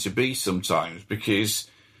it's going to be sometimes, because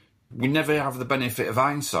we never have the benefit of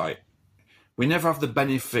hindsight. We never have the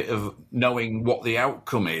benefit of knowing what the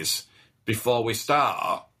outcome is before we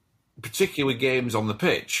start, particularly games on the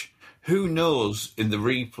pitch. Who knows in the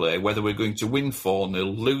replay whether we're going to win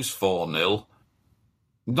 4-0, lose 4-0?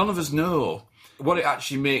 None of us know. What it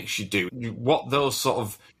actually makes you do, what those sort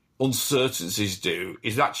of uncertainties do,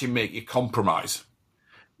 is actually make you compromise.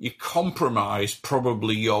 You compromise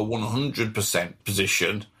probably your 100%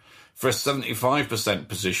 position for a 75%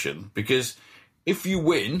 position, because if you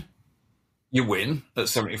win at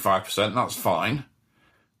 75%, that's fine.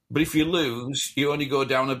 But if you lose, you only go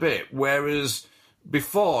down a bit. Whereas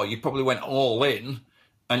before, you probably went all in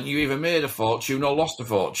and you either made a fortune or lost a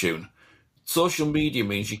fortune. Social media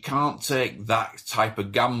means you can't take that type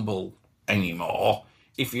of gamble anymore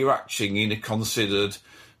if you're acting in a considered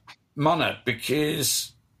manner,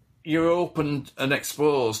 because you're open and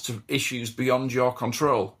exposed to issues beyond your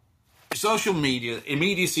control. Social media,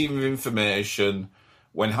 immediacy of information,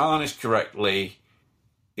 when harnessed correctly,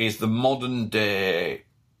 is the modern day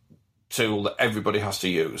tool that everybody has to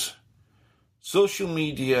use. Social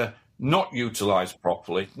media, not utilised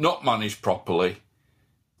properly, not managed properly,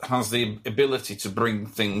 has the ability to bring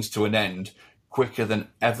things to an end quicker than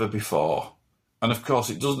ever before. And of course,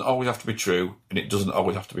 it doesn't always have to be true, and it doesn't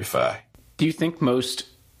always have to be fair. Do you think most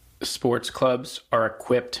sports clubs are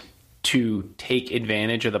equipped to take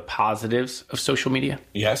advantage of the positives of social media?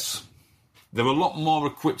 Yes. They're a lot more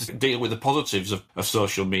equipped to deal with the positives of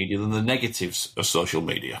social media than the negatives of social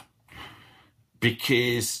media,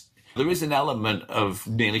 because there is an element of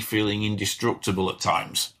nearly feeling indestructible at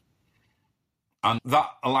times. And that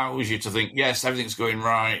allows you to think, yes, everything's going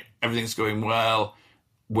right, everything's going well,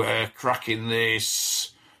 we're cracking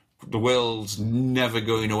this, the world's never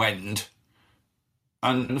going to end.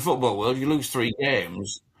 And in the football world, you lose 3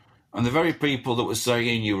 games And the very people that were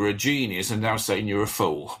saying you were a genius are now saying you're a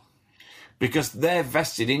fool. Because their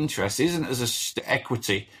vested interest isn't as an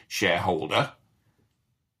equity shareholder,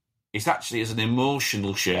 it's actually as an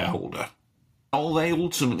emotional shareholder. All they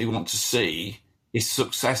ultimately want to see is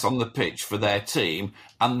success on the pitch for their team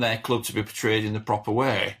and their club to be portrayed in the proper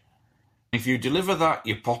way. If you deliver that,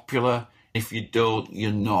 you're popular. If you don't,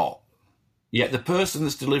 you're not. Yet the person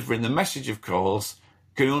that's delivering the message, of course,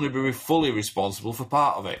 can only be fully responsible for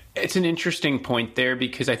part of it. It's an interesting point there,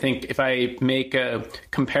 because I think if I make a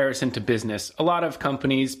comparison to business, a lot of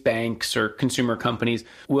companies, banks or consumer companies,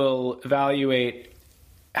 will evaluate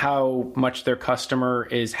how much their customer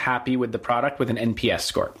is happy with the product with an NPS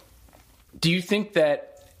score. Do you think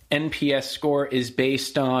that NPS score is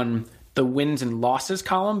based on the wins and losses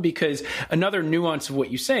column? Because another nuance of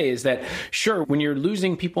what you say is that, sure, when you're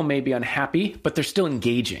losing, people may be unhappy, but they're still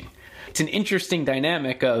engaging. It's an interesting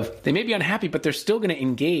dynamic of they may be unhappy, but they're still going to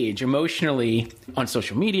engage emotionally on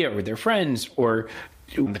social media or with their friends or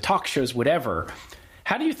the talk shows, whatever.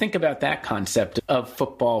 How do you think about that concept of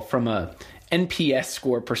football from a NPS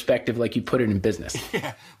score perspective, like you put it in business?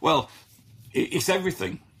 Yeah, well, it's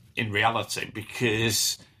everything in reality,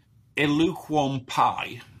 because a lukewarm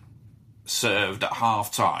pie served at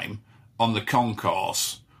half-time on the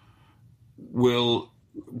concourse will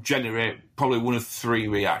generate probably one of three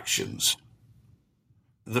reactions.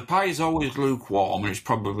 The pie is always lukewarm, and it's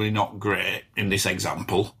probably not great in this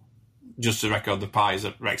example. Just to record, the pies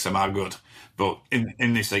at Wrexham are good, but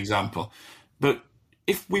in this example. But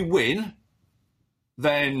if we win,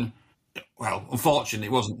 then, well, unfortunately,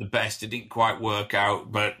 it wasn't the best. It didn't quite work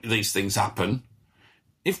out, but these things happen.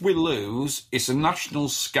 If we lose, it's a national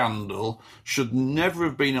scandal, should never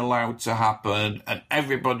have been allowed to happen, and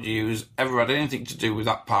everybody who's ever had anything to do with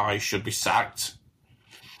that pie should be sacked.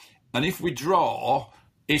 And if we draw,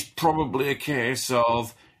 it's probably a case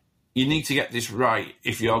of, you need to get this right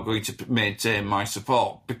if you're going to maintain my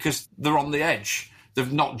support, because they're on the edge.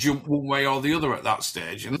 They've not jumped one way or the other at that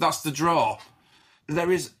stage, and that's the draw.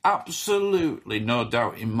 There is absolutely no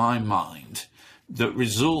doubt in my mind that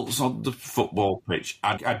results on the football pitch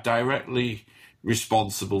are directly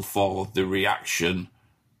responsible for the reaction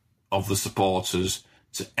of the supporters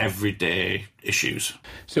to everyday issues.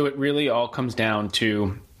 So it really all comes down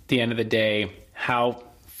to, at the end of the day, how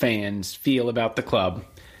fans feel about the club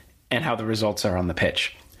and how the results are on the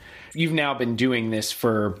pitch. You've now been doing this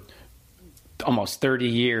for almost 30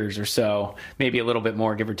 years or so, maybe a little bit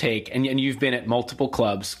more, give or take, and you've been at multiple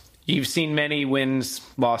clubs. You've seen many wins,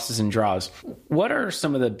 losses, and draws. What are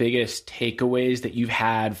some of the biggest takeaways that you've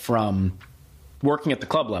had from working at the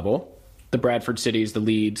club level, the Bradford Cities, the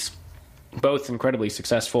Leeds, both incredibly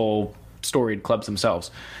successful, storied clubs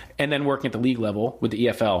themselves, and then working at the league level with the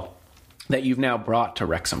EFL, that you've now brought to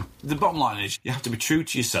Wrexham? The bottom line is you have to be true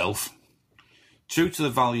to yourself, true to the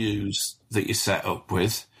values that you're set up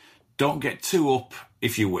with. Don't get too up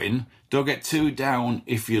if you win. Don't get too down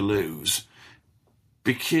if you lose.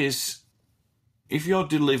 Because if you're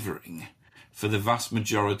delivering for the vast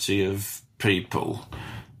majority of people,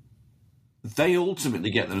 they ultimately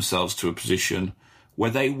get themselves to a position where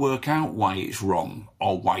they work out why it's wrong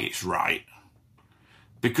or why it's right,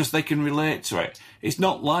 because they can relate to it. It's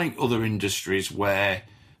not like other industries where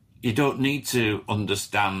you don't need to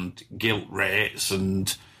understand gilt rates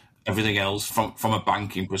and everything else from a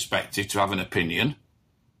banking perspective to have an opinion.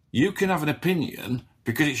 You can have an opinion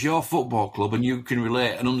because it's your football club and you can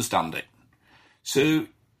relate and understand it. So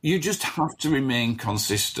you just have to remain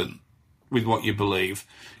consistent with what you believe.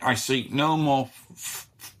 I seek no more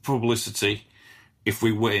publicity if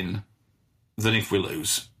we win than if we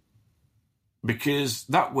lose. Because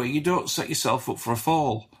that way you don't set yourself up for a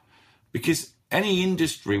fall. Because any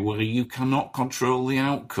industry where you cannot control the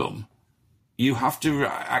outcome, you have to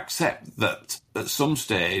accept that at some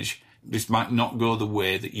stage this might not go the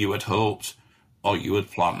way that you had hoped or you had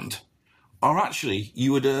planned, or actually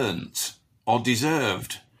you had earned or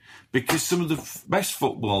deserved. Because some of the best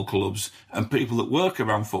football clubs and people that work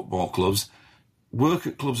around football clubs work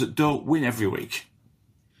at clubs that don't win every week.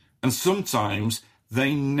 And sometimes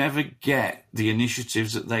they never get the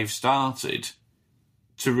initiatives that they've started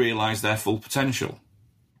to realise their full potential.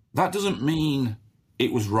 That doesn't mean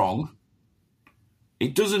it was wrong.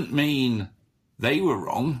 It doesn't mean they were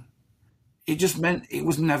wrong. It just meant it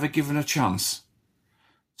was never given a chance.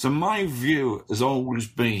 So my view has always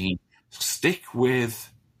been, stick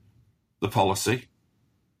with the policy,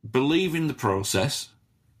 believe in the process.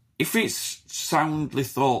 If it's soundly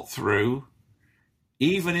thought through,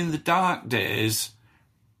 even in the dark days,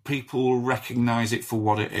 people will recognise it for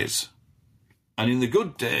what it is. And in the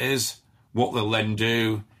good days, what they'll then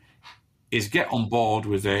do is get on board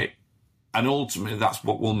with it And ultimately, that's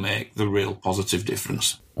what will make the real positive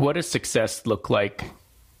difference. What does success look like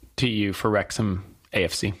to you for Wrexham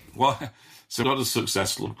AFC? Well, so what does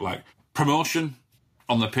success look like? Promotion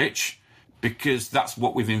on the pitch, because that's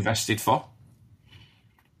what we've invested for.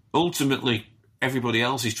 Ultimately, everybody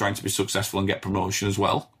else is trying to be successful and get promotion as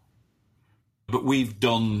well. But we've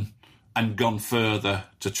done and gone further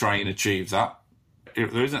to try and achieve that.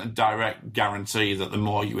 There isn't a direct guarantee that the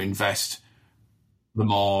more you invest, the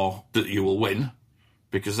more that you will win,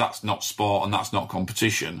 because that's not sport and that's not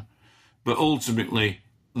competition. But ultimately,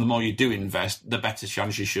 the more you do invest, the better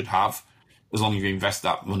chance you should have, as long as you invest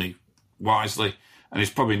that money wisely. And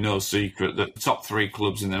it's probably no secret that the top 3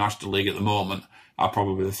 clubs in the National League at the moment are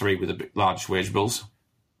probably the 3 with the largest wage bills.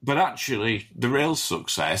 But actually, the real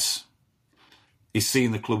success is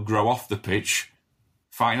seeing the club grow off the pitch,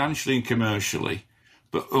 financially and commercially,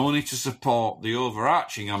 but only to support the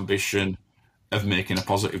overarching ambition of making a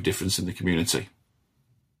positive difference in the community.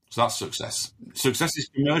 So that's success. Success is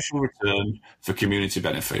commercial return for community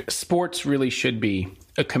benefit. Sports really should be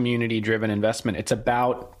a community-driven investment. It's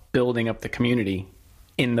about building up the community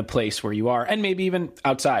in the place where you are, and maybe even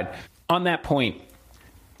outside. On that point,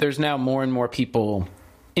 there's now more and more people,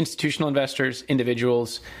 institutional investors,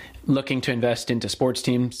 individuals, looking to invest into sports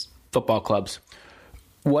teams, football clubs.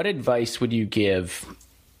 What advice would you give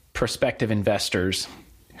prospective investors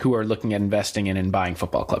who are looking at investing in and buying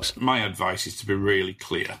football clubs? My advice is to be really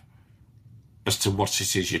clear as to what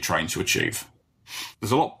it is you're trying to achieve.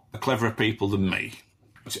 There's a lot cleverer people than me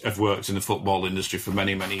who have worked in the football industry for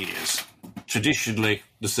many, many years. Traditionally,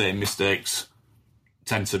 the same mistakes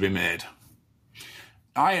tend to be made.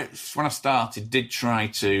 When I started, did try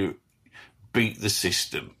to beat the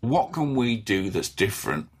system. What can we do that's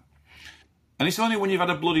different? And it's only when you've had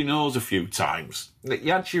a bloody nose a few times that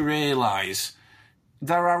you actually realise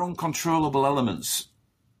there are uncontrollable elements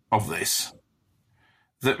of this.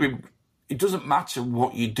 That it doesn't matter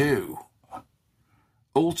what you do.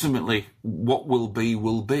 Ultimately, what will be,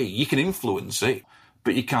 will be. You can influence it,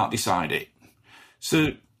 but you can't decide it.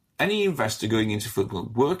 So any investor going into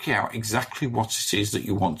football, work out exactly what it is that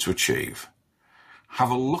you want to achieve.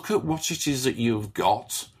 Have a look at what it is that you've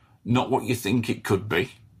got, not what you think it could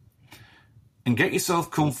be. And get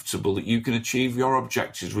yourself comfortable that you can achieve your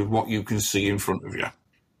objectives with what you can see in front of you.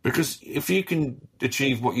 Because if you can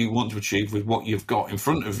achieve what you want to achieve with what you've got in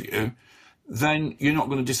front of you, then you're not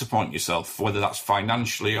going to disappoint yourself, whether that's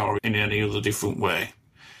financially or in any other different way.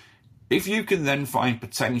 If you can then find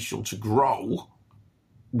potential to grow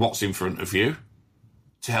what's in front of you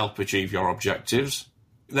to help achieve your objectives,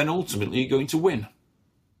 then ultimately you're going to win.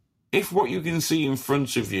 If what you can see in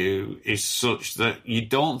front of you is such that you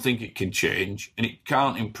don't think it can change and it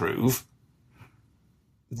can't improve,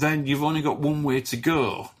 then you've only got one way to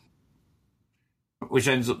go, which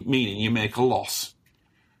ends up meaning you make a loss.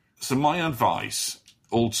 So my advice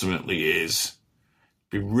ultimately is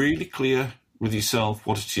be really clear with yourself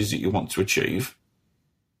what it is that you want to achieve.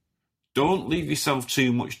 Don't leave yourself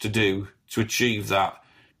too much to do to achieve that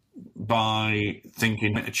by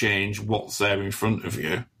thinking to change what's there in front of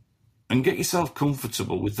you. And get yourself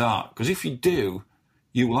comfortable with that, because if you do,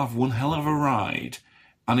 you will have one hell of a ride,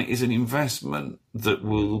 and it is an investment that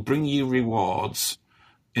will bring you rewards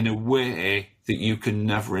in a way that you can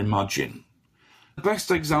never imagine. The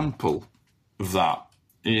best example of that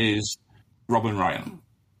is Rob and Ryan,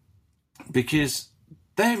 because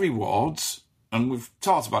their rewards, and we've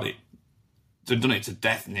talked about it, they've done it to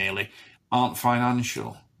death nearly, aren't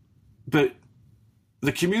financial. But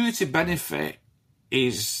the community benefit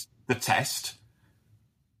is the test,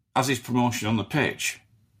 as is promotion on the pitch.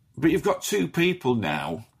 But you've got 2 people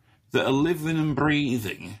now that are living and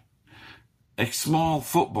breathing a small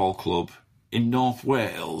football club in North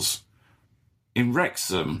Wales, in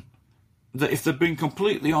Wrexham, that if they've been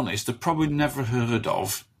completely honest, they've probably never heard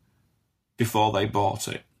of before they bought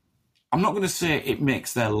it. I'm not going to say it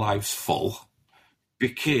makes their lives full,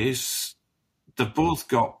 because they've both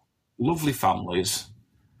got lovely families,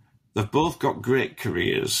 they've both got great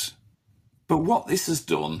careers. But what this has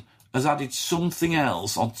done has added something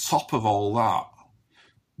else on top of all that.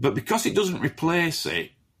 But because it doesn't replace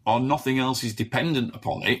it, or nothing else is dependent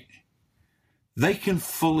upon it, they can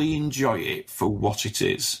fully enjoy it for what it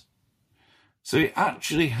is. So it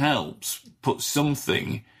actually helps put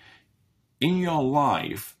something in your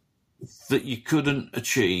life that you couldn't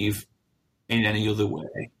achieve in any other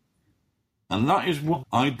way. And that is what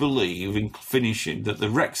I believe in finishing, that the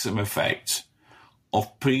Wrexham Effect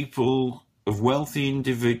of people, of wealthy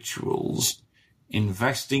individuals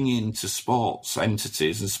investing into sports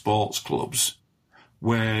entities and sports clubs,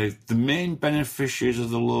 where the main beneficiaries of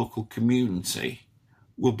the local community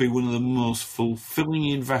will be one of the most fulfilling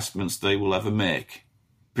investments they will ever make,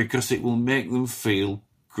 because it will make them feel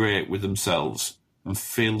great with themselves and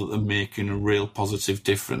feel that they're making a real positive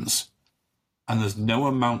difference. And there's no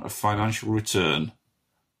amount of financial return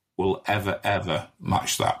will ever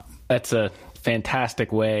match that. That's a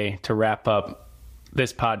fantastic way to wrap up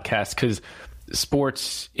this podcast, because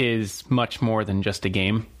sports is much more than just a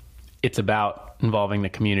game. It's about involving the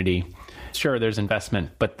community. Sure, there's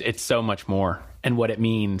investment, but it's so much more, and what it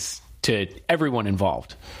means to everyone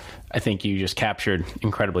involved. I think you just captured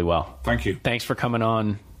incredibly well. Thank you. Thanks for coming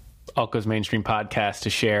on Alt Goes Mainstream podcast to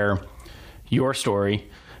share your story,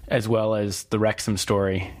 as well as the Wrexham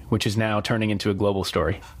story, which is now turning into a global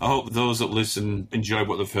story. I hope those that listen enjoy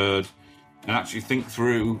what they've heard and actually think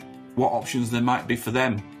through what options there might be for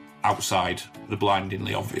them outside the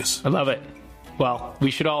blindingly obvious. I love it. Well,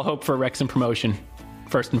 we should all hope for Wrexham promotion,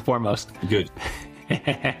 first and foremost. Good.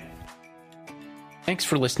 Thanks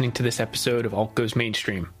for listening to this episode of Alt Goes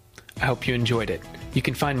Mainstream. I hope you enjoyed it. You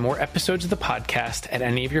can find more episodes of the podcast at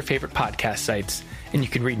any of your favorite podcast sites, and you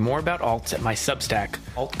can read more about alts at my Substack,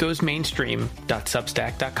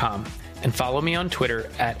 altgoesmainstream.substack.com, and follow me on Twitter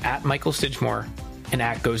at @MichaelStidgemore and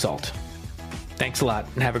 @GoesAlt. Thanks a lot,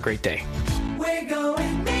 and have a great day. We're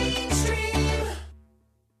going